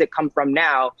 where does it come from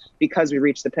now because we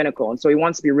reached the pinnacle? And so he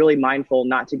wants to be really mindful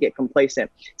not to get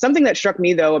complacent. Something that struck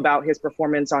me, though, about his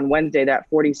performance on Wednesday, that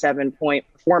 47-point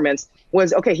performance,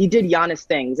 was, okay, he did Giannis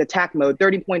things, attack mode,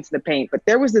 30 points in the paint. But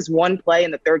there was this one play in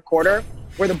the third quarter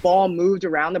where the ball moved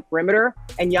around the perimeter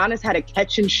and Giannis had a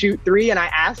catch and shoot three. And I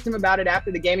asked him about it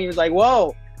after the game. He was like,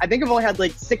 whoa, I think I've only had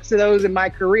like 6 of those in my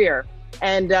career.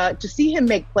 And to see him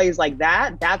make plays like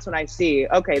that, that's when I see,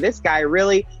 okay, this guy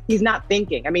really, he's not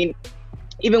thinking. I mean,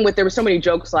 even there were so many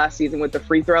jokes last season with the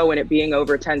free throw and it being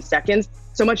over 10 seconds.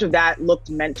 So much of that looked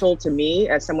mental to me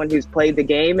as someone who's played the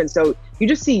game. And so you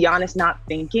just see Giannis not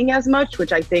thinking as much,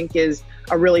 which I think is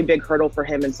a really big hurdle for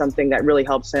him and something that really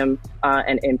helps him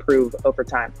and improve over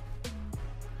time.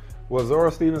 Well,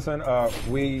 Zora Stephenson,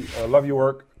 we love your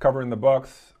work covering the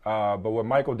Bucks. But what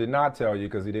Michael did not tell you,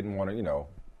 because he didn't want to, he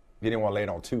didn't want to lay it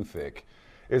on too thick,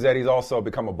 is that he's also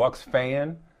become a Bucks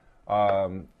fan.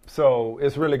 So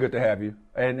it's really good to have you,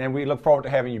 and we look forward to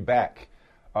having you back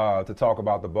to talk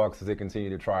about the Bucks as they continue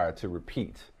to try to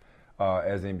repeat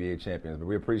as NBA champions. But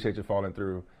we appreciate you following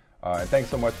through, and thanks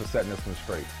so much for setting that one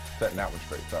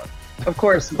straight. Sorry. Of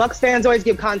course, Bucks fans always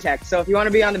give context. So if you want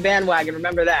to be on the bandwagon,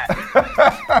 remember that.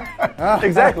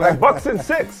 Exactly, like Bucks in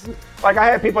 6. Like, I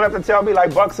had people have to tell me,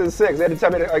 like, Bucks in 6. They had to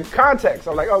tell me, like, context.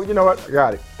 I'm like, oh, you know what?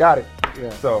 Got it. Yeah.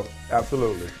 So,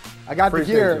 absolutely. I got the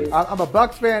gear. I'm a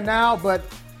Bucks fan now, but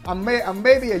I'm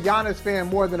maybe a Giannis fan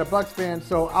more than a Bucks fan,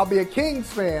 so I'll be a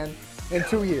Kings fan in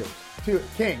 2 years.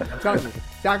 Kings, I'm telling you.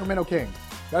 Sacramento Kings.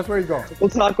 That's where he's going. We'll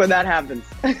talk when that happens.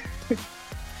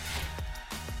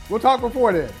 We'll talk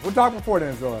before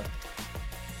then, Zoe.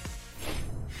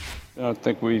 I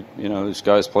think these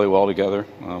guys play well together.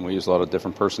 We use a lot of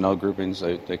different personnel groupings.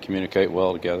 They communicate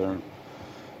well together, and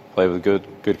play with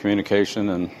good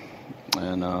communication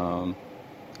and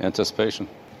anticipation.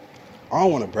 I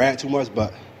don't want to brag too much,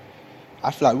 but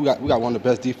I feel like we got one of the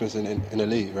best defense in the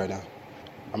league right now.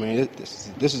 I mean, this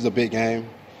is a big game.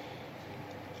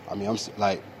 I mean, I'm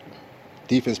like,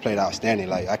 defense played outstanding.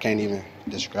 Like, I can't even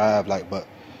describe, but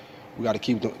we got to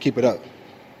keep it up.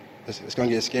 It's gonna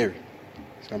get scary.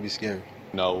 It's gonna be scary.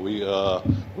 No, we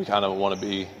kind of want to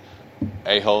be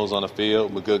a-holes on the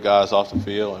field with good guys off the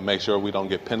field and make sure we don't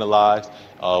get penalized.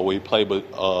 We play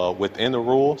within the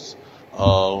rules,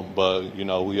 but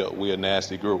we a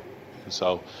nasty group.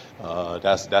 So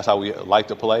that's how we like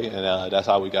to play, and that's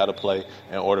how we got to play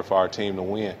in order for our team to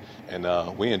win.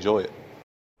 And we enjoy it.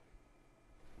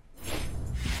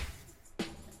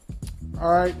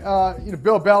 All right,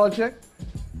 Bill Belichick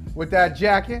with that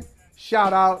jacket.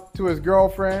 Shout out to his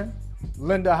girlfriend,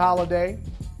 Linda Holiday.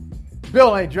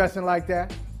 Bill ain't dressing like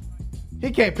that. He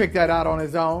can't pick that out on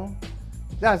his own.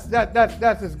 That's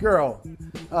his girl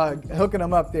hooking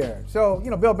him up there. So,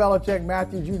 Bill Belichick,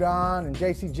 Matthew Judon, and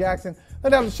J.C. Jackson.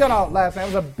 That was a shutout last night.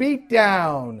 It was a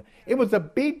beatdown. It was a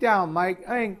beatdown, Mike.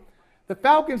 I mean, the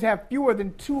Falcons have fewer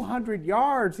than 200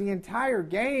 yards the entire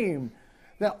game.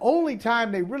 The only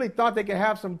time they really thought they could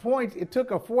have some points, it took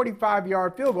a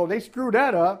 45-yard field goal. They screwed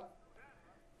that up.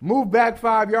 Moved back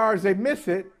 5 yards, they miss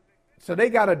it. So they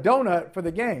got a donut for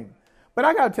the game. But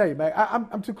I got to tell you, man,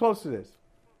 I'm too close to this.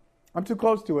 I'm too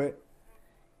close to it.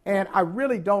 And I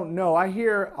really don't know. I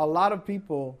hear a lot of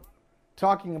people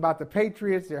talking about the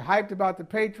Patriots. They're hyped about the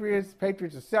Patriots.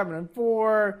 Patriots are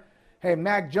 7-4. Hey,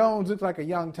 Mac Jones looks like a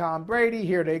young Tom Brady.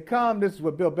 Here they come. This is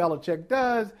what Bill Belichick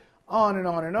does. On and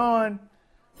on and on.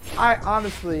 I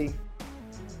honestly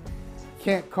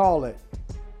can't call it.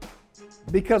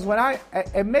 Because when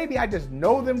and maybe I just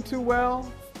know them too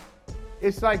well,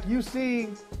 it's like you see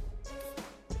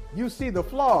the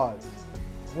flaws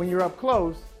when you're up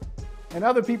close, and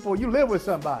other people, you live with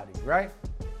somebody, right?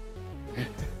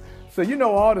 So you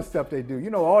know all the stuff they do.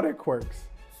 You know all their quirks.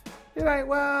 You're like,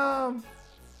 well,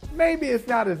 maybe it's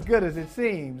not as good as it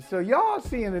seems. So y'all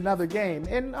seeing another game.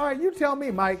 And all right, you tell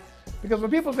me, Mike, because when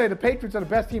people say the Patriots are the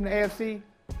best team in the AFC,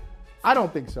 I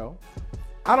don't think so.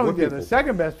 I don't think they're the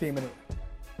second best team in it.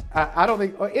 I don't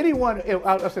think anyone.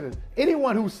 I'll say this: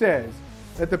 anyone who says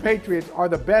that the Patriots are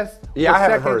the best, I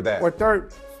haven't heard that, or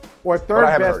third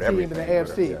best team in the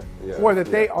AFC, or that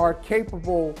they are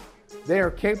capable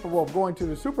of going to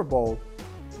the Super Bowl.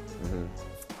 Mm-hmm.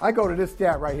 I go to this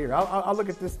stat right here. I'll look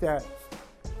at this stat,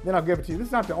 then I'll give it to you. This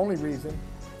is not the only reason,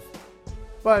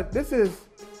 but this is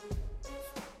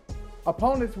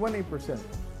opponents' winning percentage.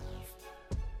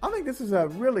 I think this is a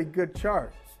really good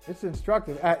chart. It's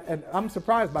instructive. And I'm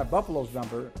surprised by Buffalo's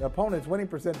number. The opponent's winning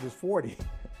percentage is 40.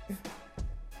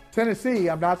 Tennessee,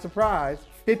 I'm not surprised,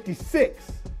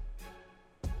 56.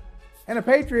 And the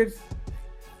Patriots,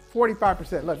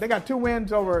 45%. Look, they got two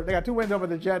wins over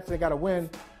the Jets. They got a win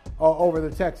over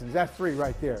the Texans. That's 3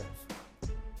 right there.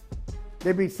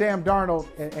 They beat Sam Darnold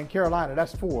and Carolina.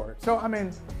 That's 4. So, I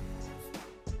mean,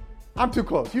 I'm too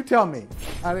close. You tell me.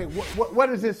 I mean, what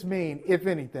does this mean, if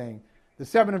anything? The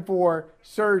 7-4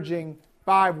 surging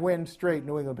 5-win straight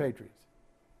New England Patriots.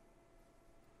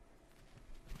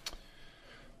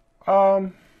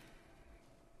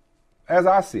 As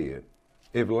I see it,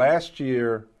 if last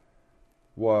year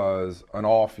was an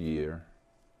off year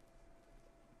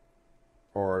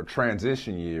or a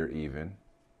transition year even,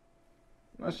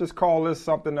 let's just call this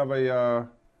something of a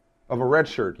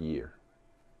redshirt year,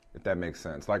 if that makes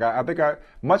sense. Like I think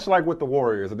much like with the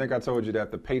Warriors, I think I told you that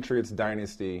the Patriots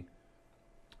dynasty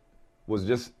was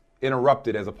just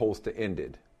interrupted as opposed to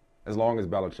ended, as long as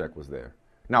Belichick was there.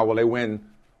 Now, will they win,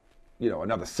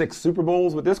 another 6 Super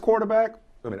Bowls with this quarterback?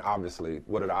 I mean, obviously,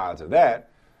 what are the odds of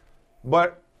that?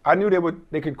 But I knew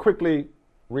they could quickly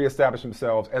reestablish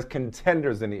themselves as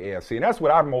contenders in the AFC, and that's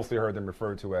what I've mostly heard them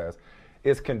referred to as,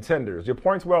 is contenders. Your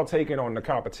point's well taken on the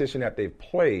competition that they've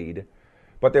played,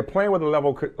 but they're playing with a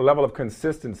level of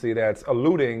consistency that's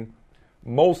eluding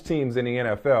most teams in the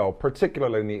NFL,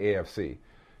 particularly in the AFC.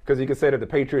 Because you could say that the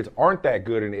Patriots aren't that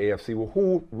good in the AFC. Well,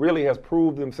 who really has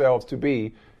proved themselves to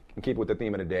be, and keep with the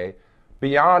theme of the day,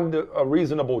 beyond a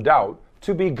reasonable doubt,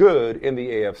 to be good in the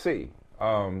AFC?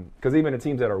 Because even the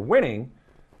teams that are winning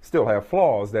still have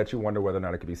flaws that you wonder whether or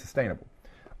not it could be sustainable.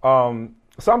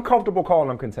 So I'm comfortable calling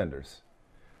them contenders.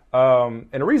 And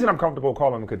the reason I'm comfortable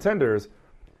calling them contenders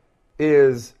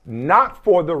is not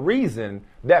for the reason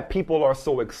that people are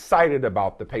so excited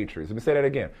about the Patriots. Let me say that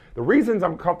again. The reasons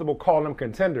I'm comfortable calling them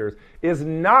contenders is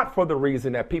not for the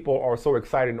reason that people are so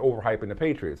excited and overhyping the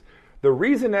Patriots. The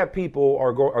reason that people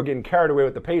are getting carried away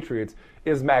with the Patriots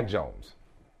is Mac Jones.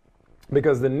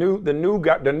 Because the new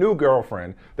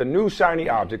girlfriend, the new shiny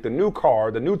object, the new car,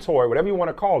 the new toy, whatever you want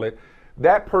to call it,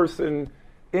 that person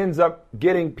ends up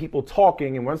getting people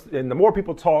talking, and the more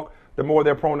people talk, the more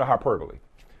they're prone to hyperbole.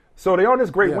 So they're on this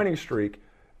great winning streak,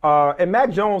 and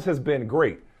Mac Jones has been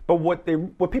great. But what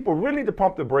people really need to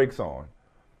pump the brakes on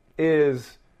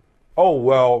is, oh,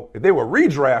 well, if they were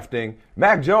redrafting,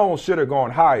 Mac Jones should have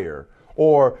gone higher,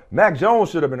 or Mac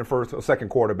Jones should have been the first or second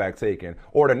quarterback taken,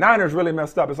 or the Niners really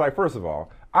messed up. It's like, first of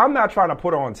all, I'm not trying to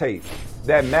put on tape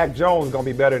that Mac Jones is going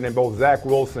to be better than both Zach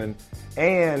Wilson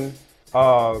and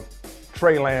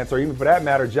Trey Lance, or even for that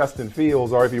matter, Justin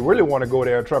Fields, or if you really want to go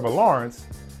there, Trevor Lawrence.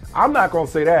 I'm not going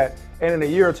to say that, and in a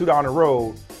year or two down the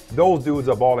road, those dudes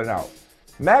are balling out.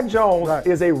 Mac Jones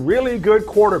is a really good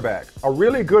quarterback, a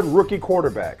really good rookie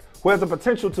quarterback, who has the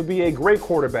potential to be a great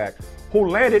quarterback, who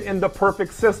landed in the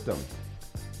perfect system.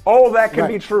 All that can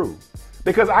be true.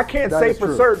 Because I can't say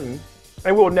for certain,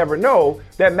 and we'll never know,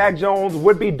 that Mac Jones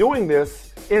would be doing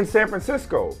this in San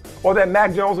Francisco, or that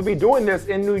Mac Jones would be doing this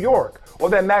in New York, or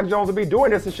that Mac Jones would be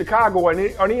doing this in Chicago, or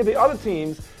any of the other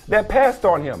teams that passed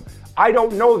on him. I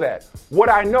don't know that. What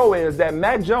I know is that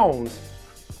Mac Jones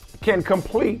can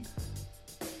complete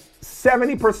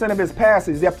 70% of his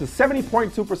passes, up to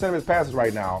 70.2% of his passes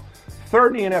right now,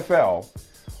 third in the NFL,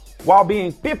 while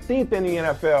being 15th in the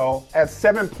NFL at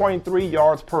 7.3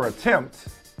 yards per attempt.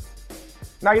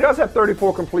 Now, he does have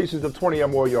 34 completions of 20 or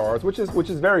more yards, which is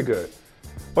very good.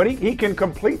 But he can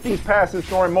complete these passes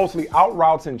throwing mostly out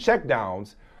routes and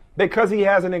checkdowns because he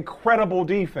has an incredible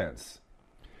defense.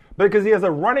 Because he has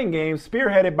a running game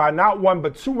spearheaded by not one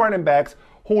but two running backs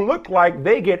who look like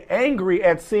they get angry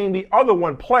at seeing the other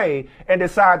one play and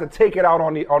decide to take it out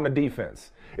on the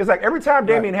defense. It's like every time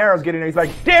Damian Harris gets in there, he's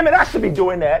like, damn it, I should be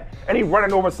doing that. And he's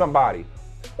running over somebody.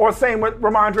 Or same with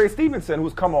Ramondre Stevenson,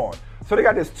 who's come on. So they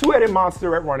got this two-headed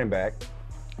monster at running back.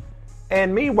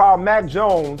 And meanwhile, Mac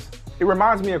Jones, it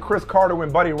reminds me of Chris Carter when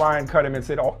Buddy Ryan cut him and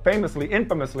said,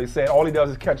 infamously said, all he does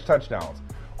is catch touchdowns.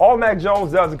 All Mac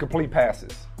Jones does is complete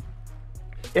passes.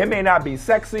 It may not be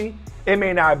sexy. It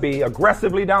may not be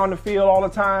aggressively down the field all the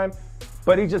time,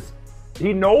 but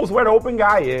he knows where the open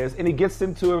guy is, and he gets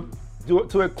him to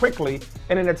it quickly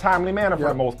and in a timely manner for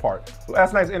the most part.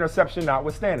 Last night's interception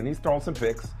notwithstanding, he's thrown some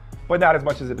picks, but not as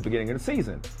much as at the beginning of the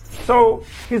season. So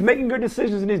he's making good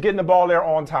decisions, and he's getting the ball there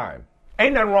on time.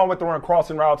 Ain't nothing wrong with throwing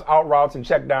crossing routes, out routes, and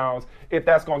check downs if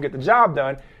that's going to get the job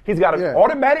done. He's got an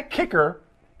automatic kicker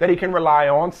that he can rely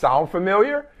on. Sound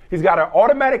familiar? He's got an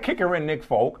automatic kicker in Nick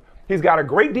Folk. He's got a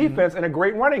great defense and a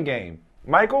great running game.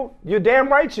 Michael, you're damn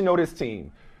right you know this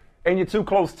team, and you're too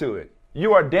close to it.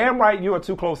 You are damn right you are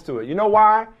too close to it. You know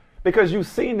why? Because you've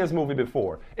seen this movie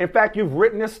before. In fact, you've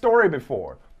written this story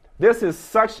before. This is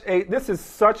such a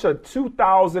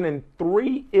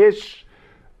 2003-ish,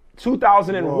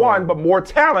 2001, but more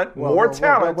talent,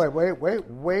 talent. Wait.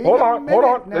 Hold on.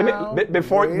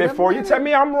 Before you tell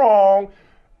me I'm wrong,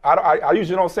 I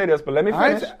usually don't say this, but let me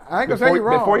finish. I ain't gonna say you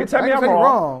wrong. Before you tell me I'm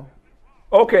wrong.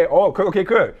 Okay,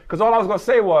 good. Because all I was gonna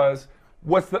say was,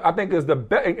 I think is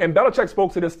and Belichick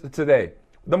spoke to this today.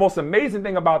 The most amazing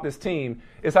thing about this team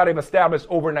is how they've established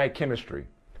overnight chemistry.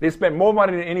 They spent more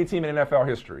money than any team in NFL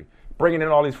history, bringing in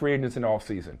all these free agents in the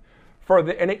offseason. So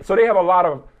they have a lot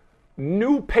of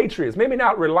new Patriots, maybe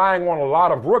not relying on a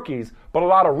lot of rookies, but a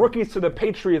lot of rookies to the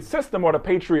Patriot system or the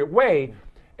Patriot way,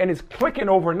 and it's clicking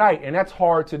overnight, and that's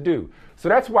hard to do. So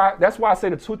that's why I say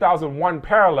the 2001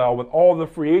 parallel with all the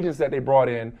free agents that they brought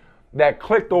in that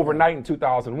clicked overnight in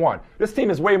 2001. This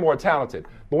team is way more talented.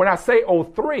 But when I say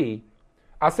 03,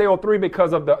 I say 03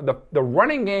 because of the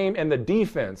running game and the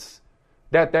defense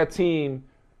that team,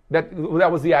 that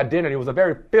was the identity. It was a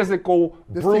very physical,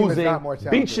 bruising,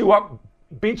 beat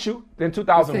you in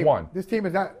 2001. This team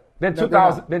is not. Then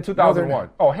 2001.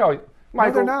 Oh, hell.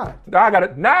 Michael, no, they're not. I got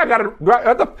it.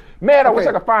 Man, I wish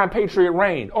I could find Patriot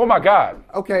Rain. Oh my God.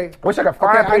 Okay. Wish I could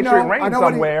find Patriot Rain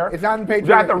somewhere. It's not in Patriot.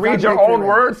 You have to read your own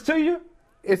words to you.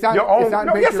 It's not. Your own. It's not in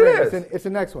no, Patriot yes, it is. Rain. It's the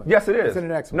next one. Yes, it is. It's in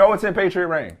the next one. No, it's in Patriot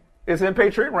Rain. It's in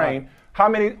Patriot Rain. How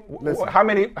many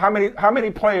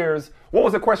players? What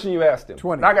was the question you asked him?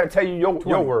 20. Now I got to tell you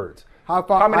your words.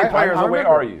 How many players away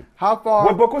are you? How far?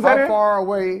 What book was that in?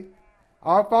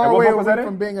 How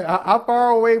far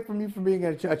away from you from being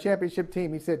a championship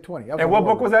team? He said 20. And what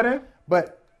book was that in?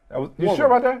 But you sure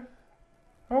about that?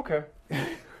 Okay.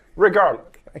 Regardless.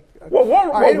 Well,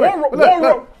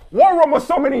 War Room was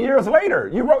so many years later.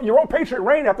 You wrote Patriot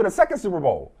Rain after the second Super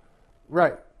Bowl.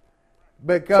 Right.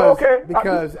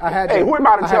 Because I had to. Who am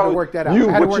I to tell work that out? You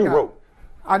what you wrote?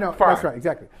 I know. Fine. That's right.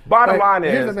 Exactly. Bottom line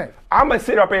is, here's the thing. I'm gonna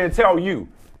sit up here and tell you,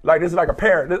 like this is like a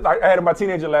parent. Like I had my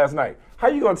teenager last night. How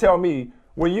you gonna tell me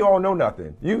when you don't know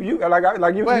nothing? You're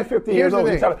 15 years old.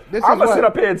 I'm gonna sit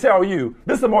up here and tell you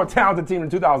this is a more talented team in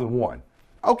 2001.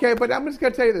 Okay, but I'm just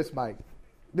gonna tell you this, Mike.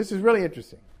 This is really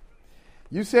interesting.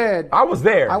 You said I was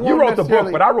there. You wrote the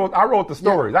book, but I wrote the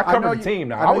stories. I covered the team.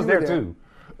 Now I was there too.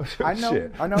 I know.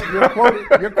 Shit. I know.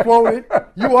 You're quoted.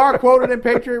 You are quoted in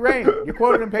Patriot Rain. You're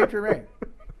quoted in Patriot Rain.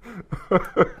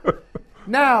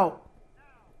 Now,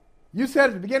 you said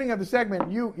at the beginning of the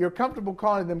segment you're comfortable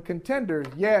calling them contenders,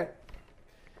 yet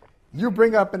you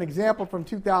bring up an example from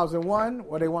 2001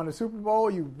 where they won the Super Bowl.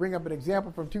 You bring up an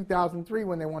example from 2003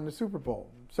 when they won the Super Bowl.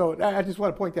 So I just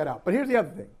want to point that out. But here's the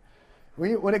other thing: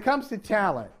 when it comes to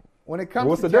talent,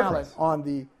 difference? On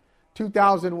the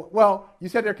 2000, well, you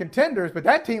said they're contenders, but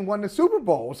that team won the Super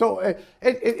Bowl. So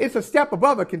it's a step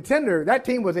above a contender. That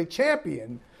team was a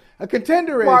champion. A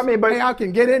contender is, hey, I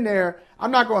can get in there. I'm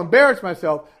not going to embarrass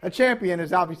myself. A champion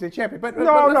is obviously a champion. But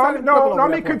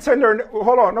contender.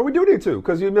 Hold on. No, we do need to,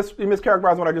 because you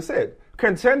mischaracterized what I just said.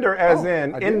 Contender as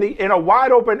in a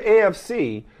wide open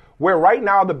AFC, where right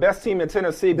now the best team in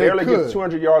Tennessee barely gets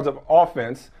 200 yards of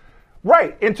offense.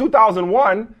 Right. In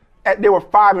 2001, they were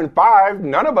 5-5.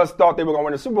 None of us thought they were going to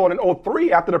win the Super Bowl. In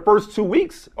 2003, after the first 4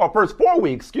 weeks,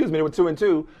 they were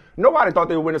 2-2. Nobody thought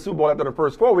they would win the Super Bowl after the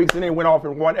first 4 weeks, and they went off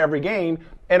and won every game,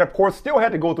 and of course still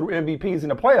had to go through MVPs in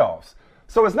the playoffs.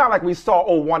 So it's not like we saw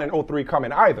 01 and 03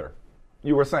 coming either,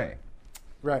 you were saying.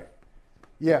 Right.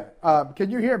 Yeah. Can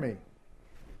you hear me?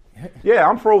 Yeah,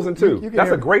 I'm frozen too.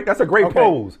 That's a great okay.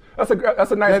 pose.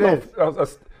 That's a nice little.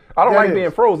 I don't like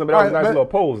being frozen, but that was a nice little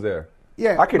pose there.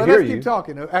 Yeah, I can but hear let's you. keep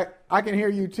talking. I can hear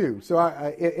you too. So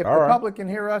if the public can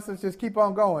hear us, let's just keep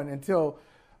on going until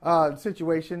the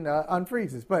situation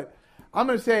unfreezes. But I'm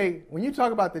going to say, when you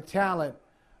talk about the talent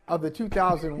of the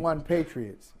 2001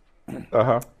 Patriots,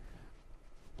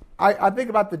 I think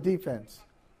about the defense,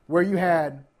 where you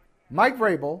had Mike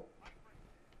Vrabel,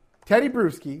 Teddy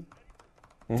Bruschi,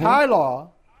 Ty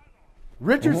Law,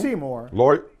 Richard Seymour,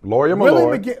 Lawyer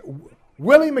Malloy,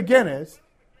 Willie McGinnis,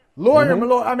 Lawyer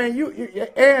Malloy. I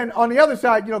mean, and on the other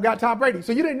side, got Tom Brady.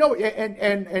 So you didn't know,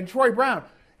 and Troy Brown.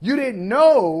 You didn't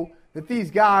know that these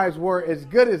guys were as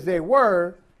good as they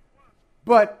were.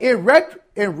 But in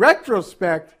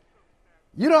retrospect,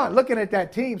 you're not looking at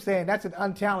that team saying that's an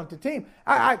untalented team.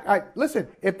 I listen.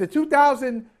 If the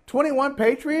 2021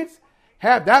 Patriots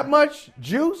have that much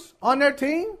juice on their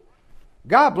team,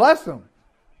 God bless them.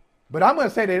 But I'm going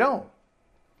to say they don't.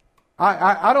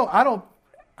 I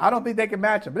don't think they can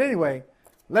match them. But anyway,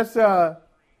 let's come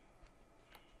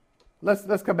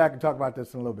back and talk about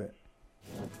this in a little bit.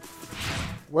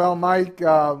 Well, Mike,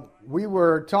 we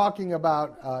were talking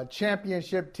about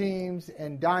championship teams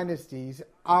and dynasties.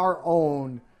 Our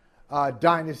own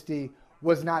dynasty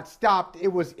was not stopped; it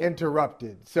was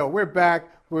interrupted. So we're back.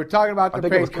 We were talking about the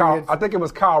Patriots. I think it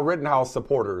was Kyle Rittenhouse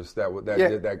supporters that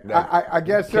did that. I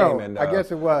guess so. I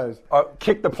guess it was.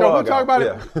 Kick the plug. So we'll talk about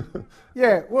it.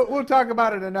 Yeah, we'll talk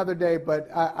about it another day. But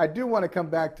I do want to come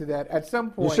back to that at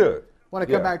some point. You should. Want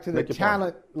to come back to the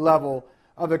talent level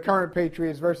of the current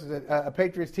Patriots versus a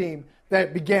Patriots team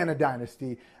that began a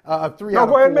dynasty of three out of 4,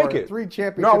 go ahead and make it. 3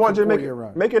 championships. No, I want you to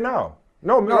run. make it now.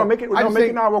 No, make it. Make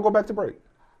it now. We'll go back to break.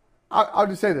 I'll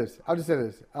just say this.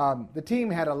 The team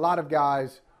had a lot of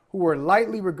guys who were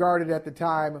lightly regarded at the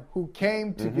time, who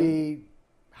came to be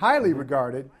highly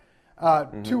regarded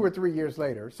 2 or 3 years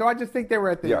later. So I just think they were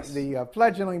at the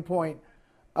fledgling point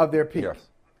of their peak. Yes.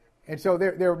 And so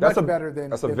they're much better than.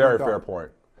 That's a very fair point.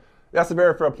 That's a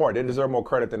very fair point. They deserve more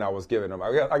credit than I was giving them.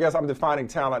 I guess I'm defining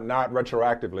talent not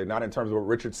retroactively, not in terms of what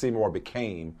Richard Seymour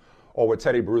became or what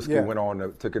Teddy Bruschi went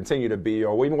on to continue to be,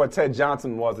 or even what Ted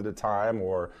Johnson was at the time,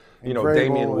 or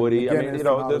Damian Woody. I mean,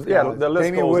 the list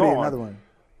Damian goes Woody, on. another one.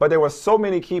 But there were so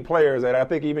many key players that I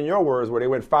think even your words where they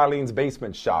went Filene's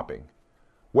basement shopping,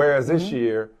 whereas this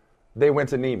year they went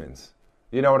to Neiman's.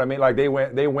 You know what I mean? Like they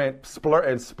went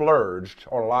splurged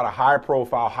on a lot of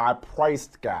high-profile,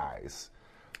 high-priced guys.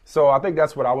 So I think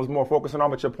that's what I was more focusing on.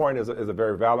 But your point is a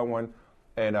very valid one,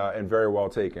 and very well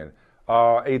taken.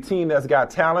 A team that's got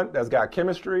talent, that's got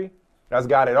chemistry, that's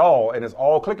got it all, and it's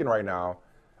all clicking right now,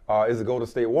 is the Golden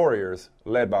State Warriors,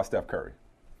 led by Steph Curry.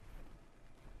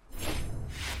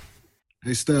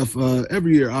 Hey, Steph,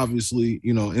 every year, obviously,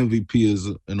 MVP is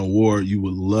an award you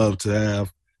would love to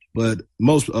have, but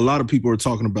a lot of people are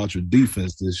talking about your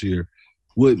defense this year.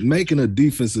 Would making a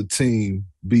defensive team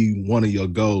be one of your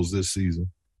goals this season?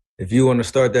 If you want to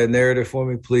start that narrative for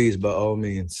me, please, by all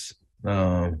means.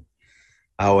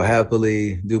 I will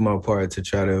happily do my part to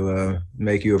try to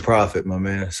make you a profit, my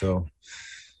man. So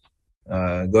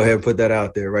go ahead and put that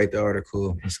out there. Write the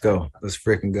article. Let's go. Let's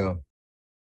freaking go.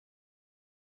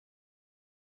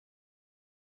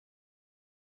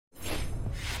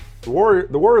 The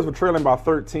Warriors were trailing by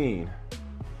 13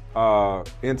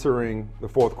 entering the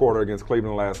fourth quarter against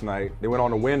Cleveland last night. They went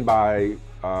on to win by,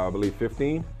 I believe,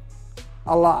 15.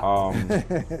 A lot.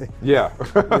 Yeah.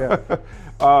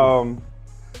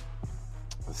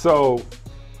 So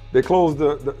they closed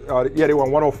they won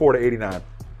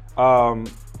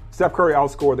 104-89. Steph Curry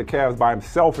outscored the Cavs by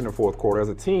himself in the fourth quarter. As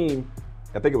a team,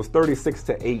 I think it was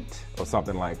 36-8 or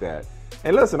something like that.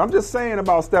 And listen, I'm just saying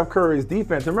about Steph Curry's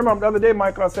defense. And remember the other day,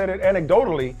 Michael, I said it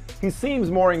anecdotally, he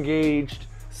seems more engaged,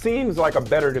 seems like a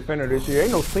better defender this year.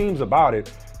 Ain't no seems about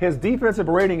it. His defensive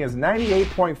rating is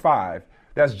 98.5.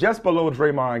 That's just below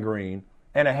Draymond Green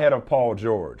and ahead of Paul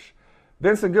George.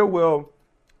 Vincent Goodwill,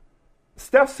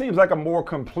 Steph seems like a more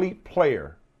complete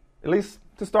player, at least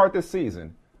to start this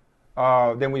season,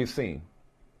 than we've seen.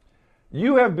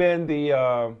 You have been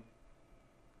the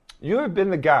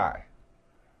guy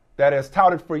that has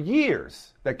touted for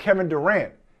years that Kevin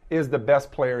Durant is the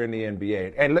best player in the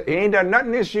NBA. And he ain't done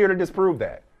nothing this year to disprove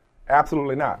that.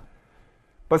 Absolutely not.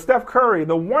 But Steph Curry,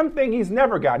 the one thing he's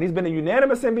never gotten, he's been a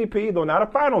unanimous MVP, though not a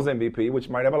finals MVP, which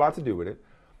might have a lot to do with it.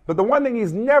 But the one thing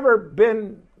he's never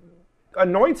been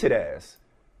anointed as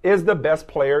is the best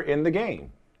player in the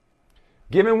game.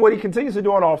 Given what he continues to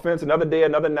do on offense, another day,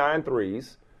 another 9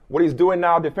 threes, what he's doing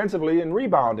now defensively and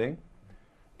rebounding,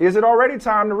 is it already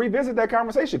time to revisit that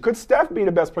conversation? Could Steph be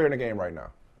the best player in the game right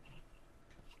now?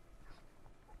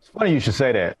 It's funny you should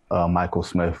say that, Michael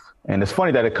Smith. And it's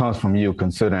funny that it comes from you,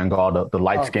 considering all the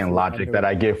light skin logic that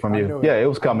I get from you. Yeah, it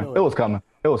was coming. It was coming.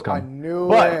 I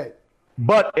knew it.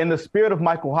 But in the spirit of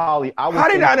Michael Holley, How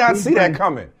did I not see that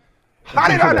coming? How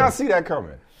did I not see that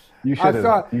coming? You should have. I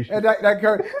saw it. And that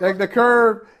curve, the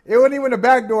curve, it wasn't even a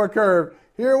backdoor curve.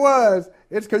 Here it was.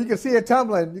 It's because you can see it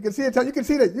tumbling. You can see it. You can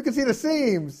see the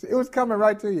seams. It was coming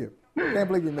right to you. Can't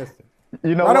believe you missed it.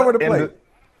 You know right what? over the plate.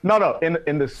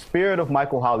 In the spirit of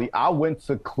Michael Holley, I went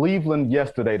to Cleveland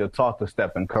yesterday to talk to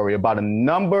Stephen Curry about a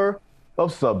number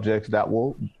of subjects that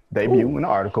will debut in an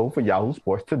article for Yahoo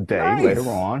Sports today later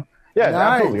on. Yeah,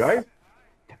 absolutely, right?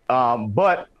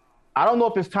 But I don't know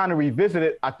if it's time to revisit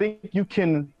it. I think you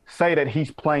can say that he's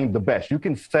playing the best. You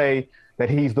can say that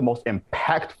he's the most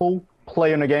impactful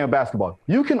player in the game of basketball.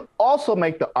 You can also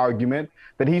make the argument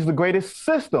that he's the greatest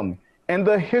system in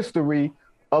the history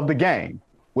of the game,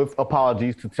 with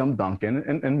apologies to Tim Duncan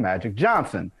and Magic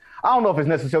Johnson. I don't know if it's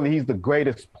necessarily he's the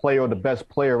greatest player or the best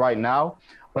player right now,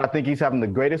 but I think he's having the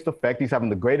greatest effect. He's having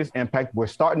the greatest impact. We're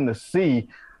starting to see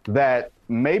that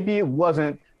maybe it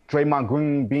wasn't Draymond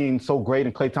Green being so great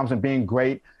and Klay Thompson being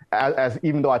great, as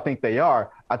even though I think they are.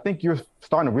 I think you're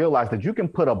starting to realize that you can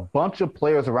put a bunch of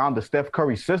players around the Steph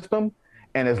Curry system,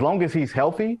 and as long as he's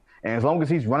healthy and as long as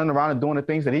he's running around and doing the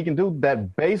things that he can do,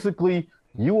 that basically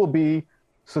you will be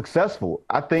successful.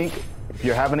 I think if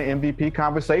you're having an MVP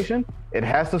conversation, it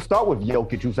has to start with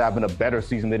Jokic, who's having a better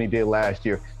season than he did last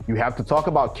year. You have to talk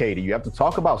about KD. You have to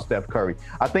talk about Steph Curry.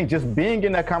 I think just being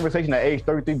in that conversation at age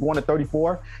 33, going to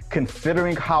 34,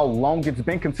 considering how long it's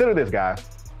been, consider this, guys.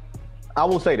 I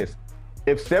will say this.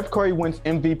 If Steph Curry wins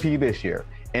MVP this year,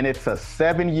 and it's a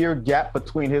 7-year gap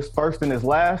between his first and his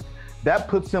last, that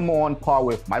puts him on par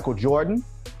with Michael Jordan.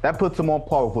 That puts him on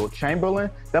par with Wilt Chamberlain.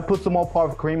 That puts him on par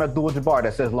with Kareem Abdul-Jabbar.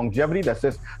 That says longevity. That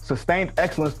says sustained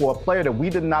excellence for a player that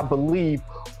we did not believe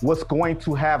was going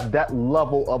to have that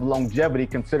level of longevity,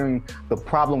 considering the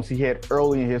problems he had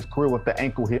early in his career with the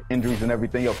ankle injuries and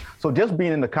everything else. So just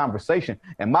being in the conversation,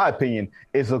 in my opinion,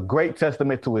 is a great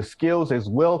testament to his skills, his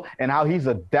will, and how he's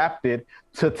adapted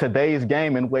to today's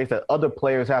game in ways that other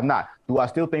players have not. Do I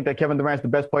still think that Kevin Durant's the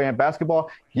best player in basketball?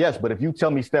 Yes, but if you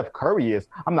tell me Steph Curry is,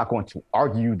 I'm not going to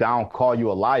argue you down, call you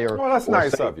a liar. Well, that's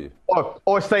nice of you.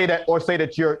 Or say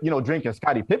that you're drinking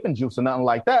Scottie Pippen juice or nothing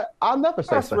like that. I'll never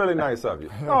say that's really nice of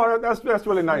you. No, that's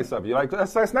really nice of you. Like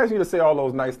that's nice of you to say all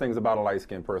those nice things about a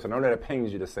light-skinned person. I know that it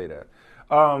pains you to say that.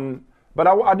 But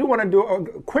I do want to do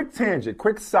a quick tangent,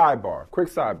 quick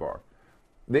sidebar.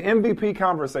 The MVP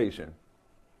conversation.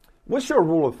 What's your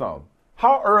rule of thumb?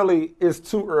 How early is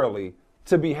too early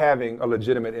to be having a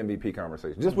legitimate MVP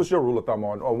conversation? Just what's your rule of thumb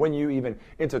on when you even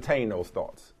entertain those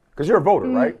thoughts? Because you're a voter,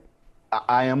 right?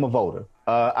 I am a voter.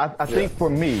 I think for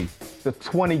me, the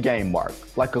 20-game mark,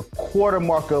 like a quarter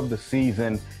mark of the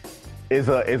season, is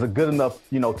a good enough,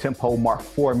 tempo mark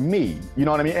for me. You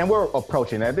know what I mean? And we're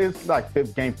approaching that. It's like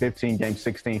game 15, game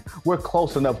 16. We're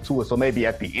close enough to it, so maybe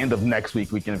at the end of next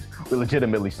week we can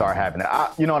legitimately start having it.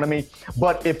 You know what I mean?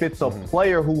 But if it's a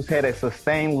player who's had a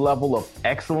sustained level of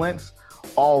excellence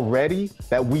already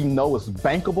that we know is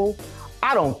bankable,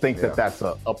 I don't think that that's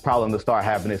a problem to start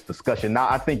having this discussion. Now,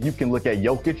 I think you can look at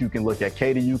Jokic, you can look at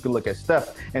KD, you can look at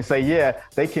Steph and say, yeah,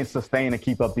 they can sustain and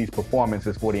keep up these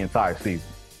performances for the entire season.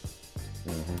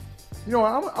 Mm-hmm.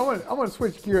 I want to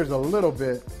switch gears a little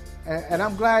bit, and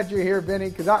I'm glad you're here, Benny,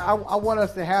 because I want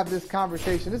us to have this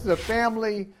conversation. This is a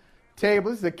family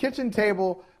table. This is a kitchen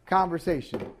table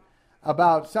conversation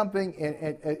about something,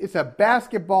 and it's a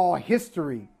basketball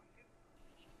history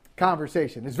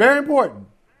conversation. It's very important.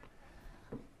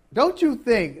 Don't you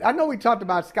think, I know we talked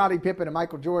about Scottie Pippen and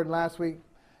Michael Jordan last week.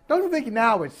 Don't you think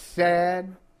now it's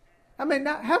sad? I mean,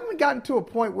 haven't we gotten to a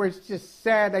point where it's just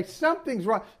sad? Like something's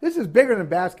wrong. This is bigger than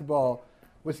basketball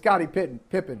with Scottie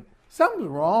Pippen. Something's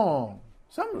wrong.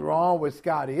 Something's wrong with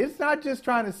Scottie. It's not just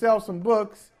trying to sell some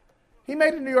books. He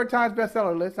made the New York Times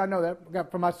bestseller list. I know that. I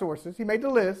got from my sources. He made the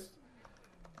list.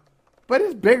 But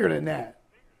it's bigger than that.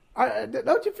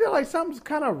 Don't you feel like something's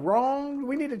kind of wrong?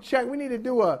 We need to check. We need to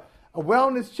do a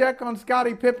wellness check on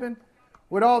Scottie Pippen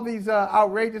with all these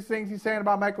outrageous things he's saying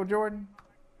about Michael Jordan?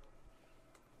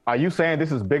 Are you saying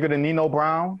this is bigger than Nino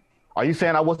Brown? Are you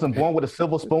saying I wasn't born with a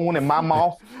silver spoon in my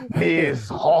mouth? Ms.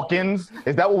 Hawkins?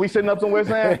 Is that what we sitting up somewhere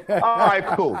saying? All right,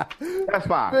 cool. That's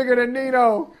fine. Bigger than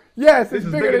Nino. Yes, it's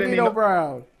bigger than Nino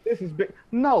Brown. This is big.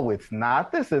 No, it's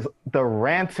not. This is the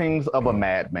rantings of a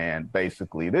madman,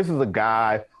 basically. This is a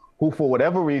guy who, for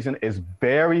whatever reason, is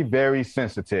very, very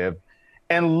sensitive.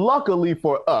 And luckily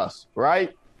for us,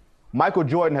 right, Michael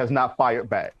Jordan has not fired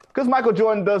back. Because Michael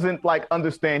Jordan doesn't,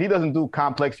 understand. He doesn't do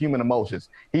complex human emotions.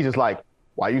 He's just like,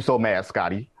 why are you so mad,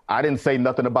 Scotty? I didn't say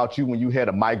nothing about you when you had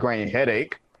a migraine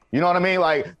headache. You know what I mean?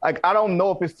 Like I don't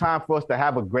know if it's time for us to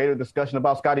have a greater discussion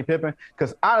about Scottie Pippen,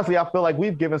 because honestly, I feel like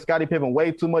we've given Scottie Pippen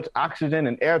way too much oxygen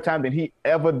and airtime than he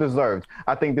ever deserved.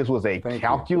 I think this was a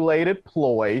calculated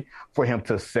ploy for him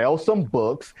to sell some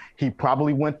books. He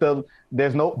probably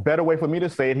there's no better way for me to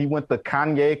say it, he went the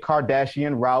Kanye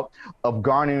Kardashian route of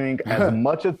garnering as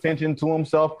much attention to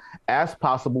himself as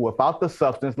possible without the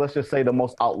substance. Let's just say the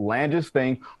most outlandish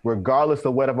thing, regardless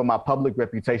of whatever my public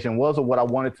reputation was or what I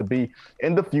wanted to be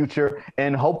in the future,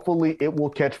 and hopefully it will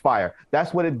catch fire.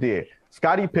 That's what it did.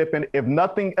 Scottie Pippen, if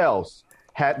nothing else,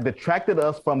 had detracted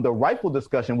us from the rightful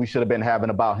discussion we should have been having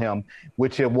about him,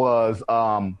 which it was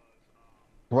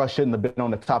Russ shouldn't have been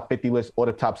on the top 50 list or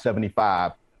the top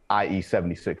 75, i.e.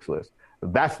 76 list.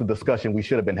 That's the discussion we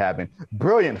should have been having.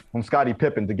 Brilliant from Scottie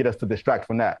Pippen to get us to distract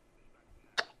from that.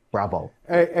 Bravo.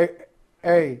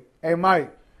 Hey,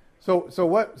 Mike. So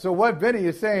what Vinny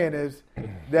is saying is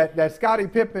that Scottie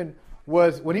Pippen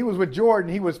was, when he was with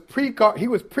Jordan, he was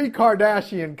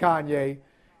pre-Kardashian Kanye,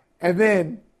 and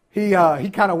then he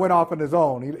kind of went off on his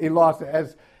own. He lost it,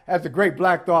 as the great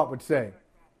Black Thought would say.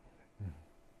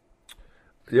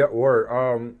 Yeah,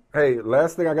 word. Hey,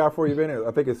 last thing I got for you, Vinny,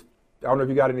 I don't know if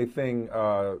you got anything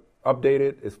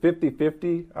updated. It's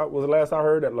 50-50 was the last I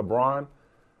heard that LeBron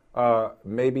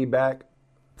may be back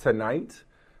tonight.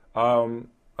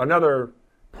 Another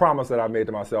promise that I made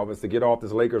to myself is to get off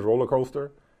this Lakers roller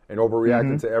coaster and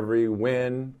overreacting to every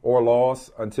win or loss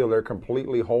until they're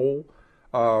completely whole.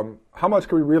 How much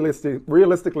can we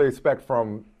realistically expect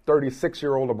from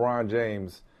 36-year-old LeBron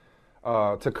James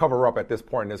to cover up at this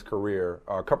point in his career,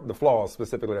 the flaws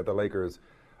specifically that the Lakers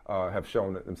have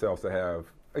shown themselves to have,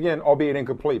 again, albeit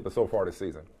incomplete, but so far this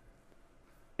season?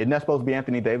 Isn't that supposed to be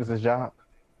Anthony Davis's job?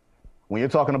 When you're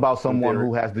talking about someone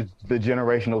who has the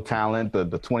generational talent,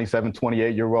 the 27,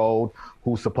 28-year-old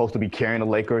who's supposed to be carrying the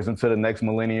Lakers into the next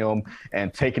millennium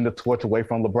and taking the torch away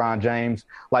from LeBron James,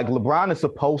 like LeBron is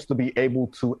supposed to be able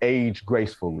to age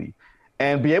gracefully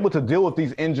and be able to deal with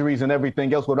these injuries and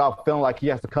everything else without feeling like he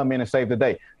has to come in and save the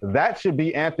day. That should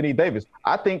be Anthony Davis.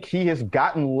 I think he has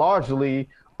gotten largely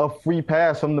a free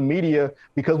pass from the media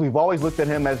because we've always looked at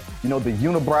him as, the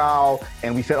unibrow,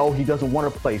 and we said, oh, he doesn't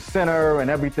want to play center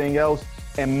and everything else.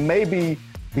 And maybe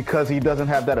because he doesn't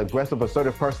have that aggressive,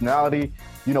 assertive personality,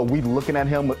 we're looking at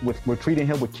him, we're treating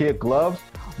him with kid gloves.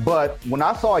 But when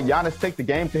I saw Giannis take the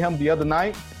game to him the other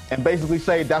night and basically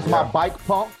say, that's my bike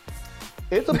pump,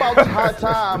 it's about high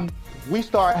time we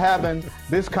start having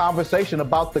this conversation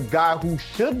about the guy who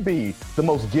should be the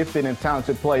most gifted and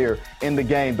talented player in the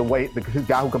game, the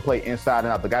guy who can play inside and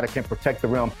out, the guy that can protect the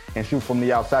rim and shoot from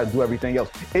the outside and do everything else.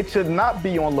 It should not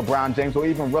be on LeBron James or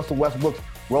even Russell Westbrook's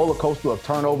roller coaster of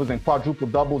turnovers and quadruple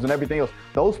doubles and everything else.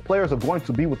 Those players are going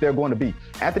to be what they're going to be.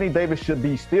 Anthony Davis should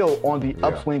be still on the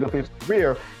upswing of his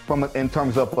career in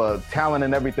terms of talent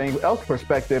and everything else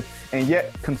perspective, and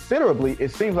yet considerably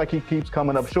it seems like he keeps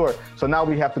coming up short. So now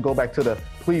we have to go back to the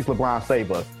please LeBron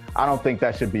save us. I don't think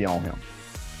that should be on him.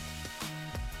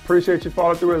 Appreciate you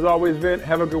following through as always, Vin.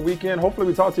 Have a good weekend. Hopefully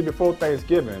we talk to you before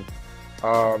Thanksgiving.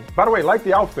 By the way, like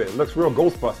the outfit. It looks real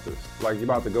Ghostbusters. Like you're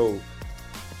about to go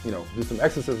do some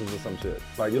exorcisms or some shit.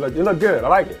 Like you look good. I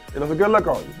like it. It was a good look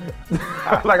on you.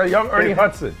 Like a young Ernie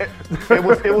Hudson.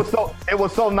 It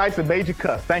was so nice it made you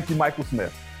cuss. Thank you, Michael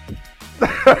Smith.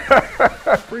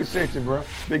 Appreciate you, bro.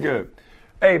 Be good.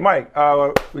 Hey, Mike.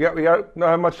 We got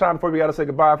not much time before we got to say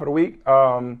goodbye for the week.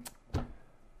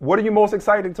 What are you most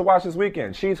excited to watch this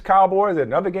weekend? Chiefs, Cowboys.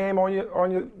 Another game on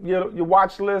your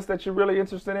watch list that you're really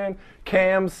interested in?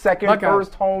 Cam's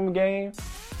first home game.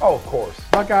 Oh, of course.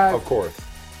 Buckeyes. Of course.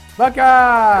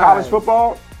 Buckeyes.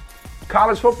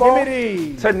 College football Give me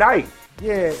these. Tonight.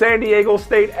 Yeah. San Diego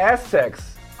State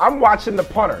Aztecs. I'm watching the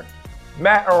punter,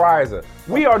 Matt Araiza.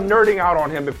 We are nerding out on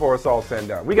him before it's all said and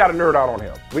done. We got to nerd out on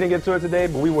him. We didn't get to it today,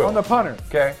 but we will. On the punter.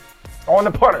 Okay? On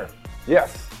the punter.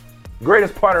 Yes.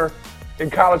 Greatest punter in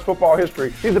college football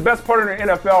history. He's the best punter in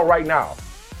the NFL right now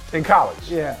in college.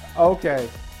 Yeah. Okay.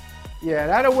 Yeah,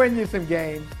 that'll win you some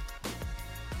games.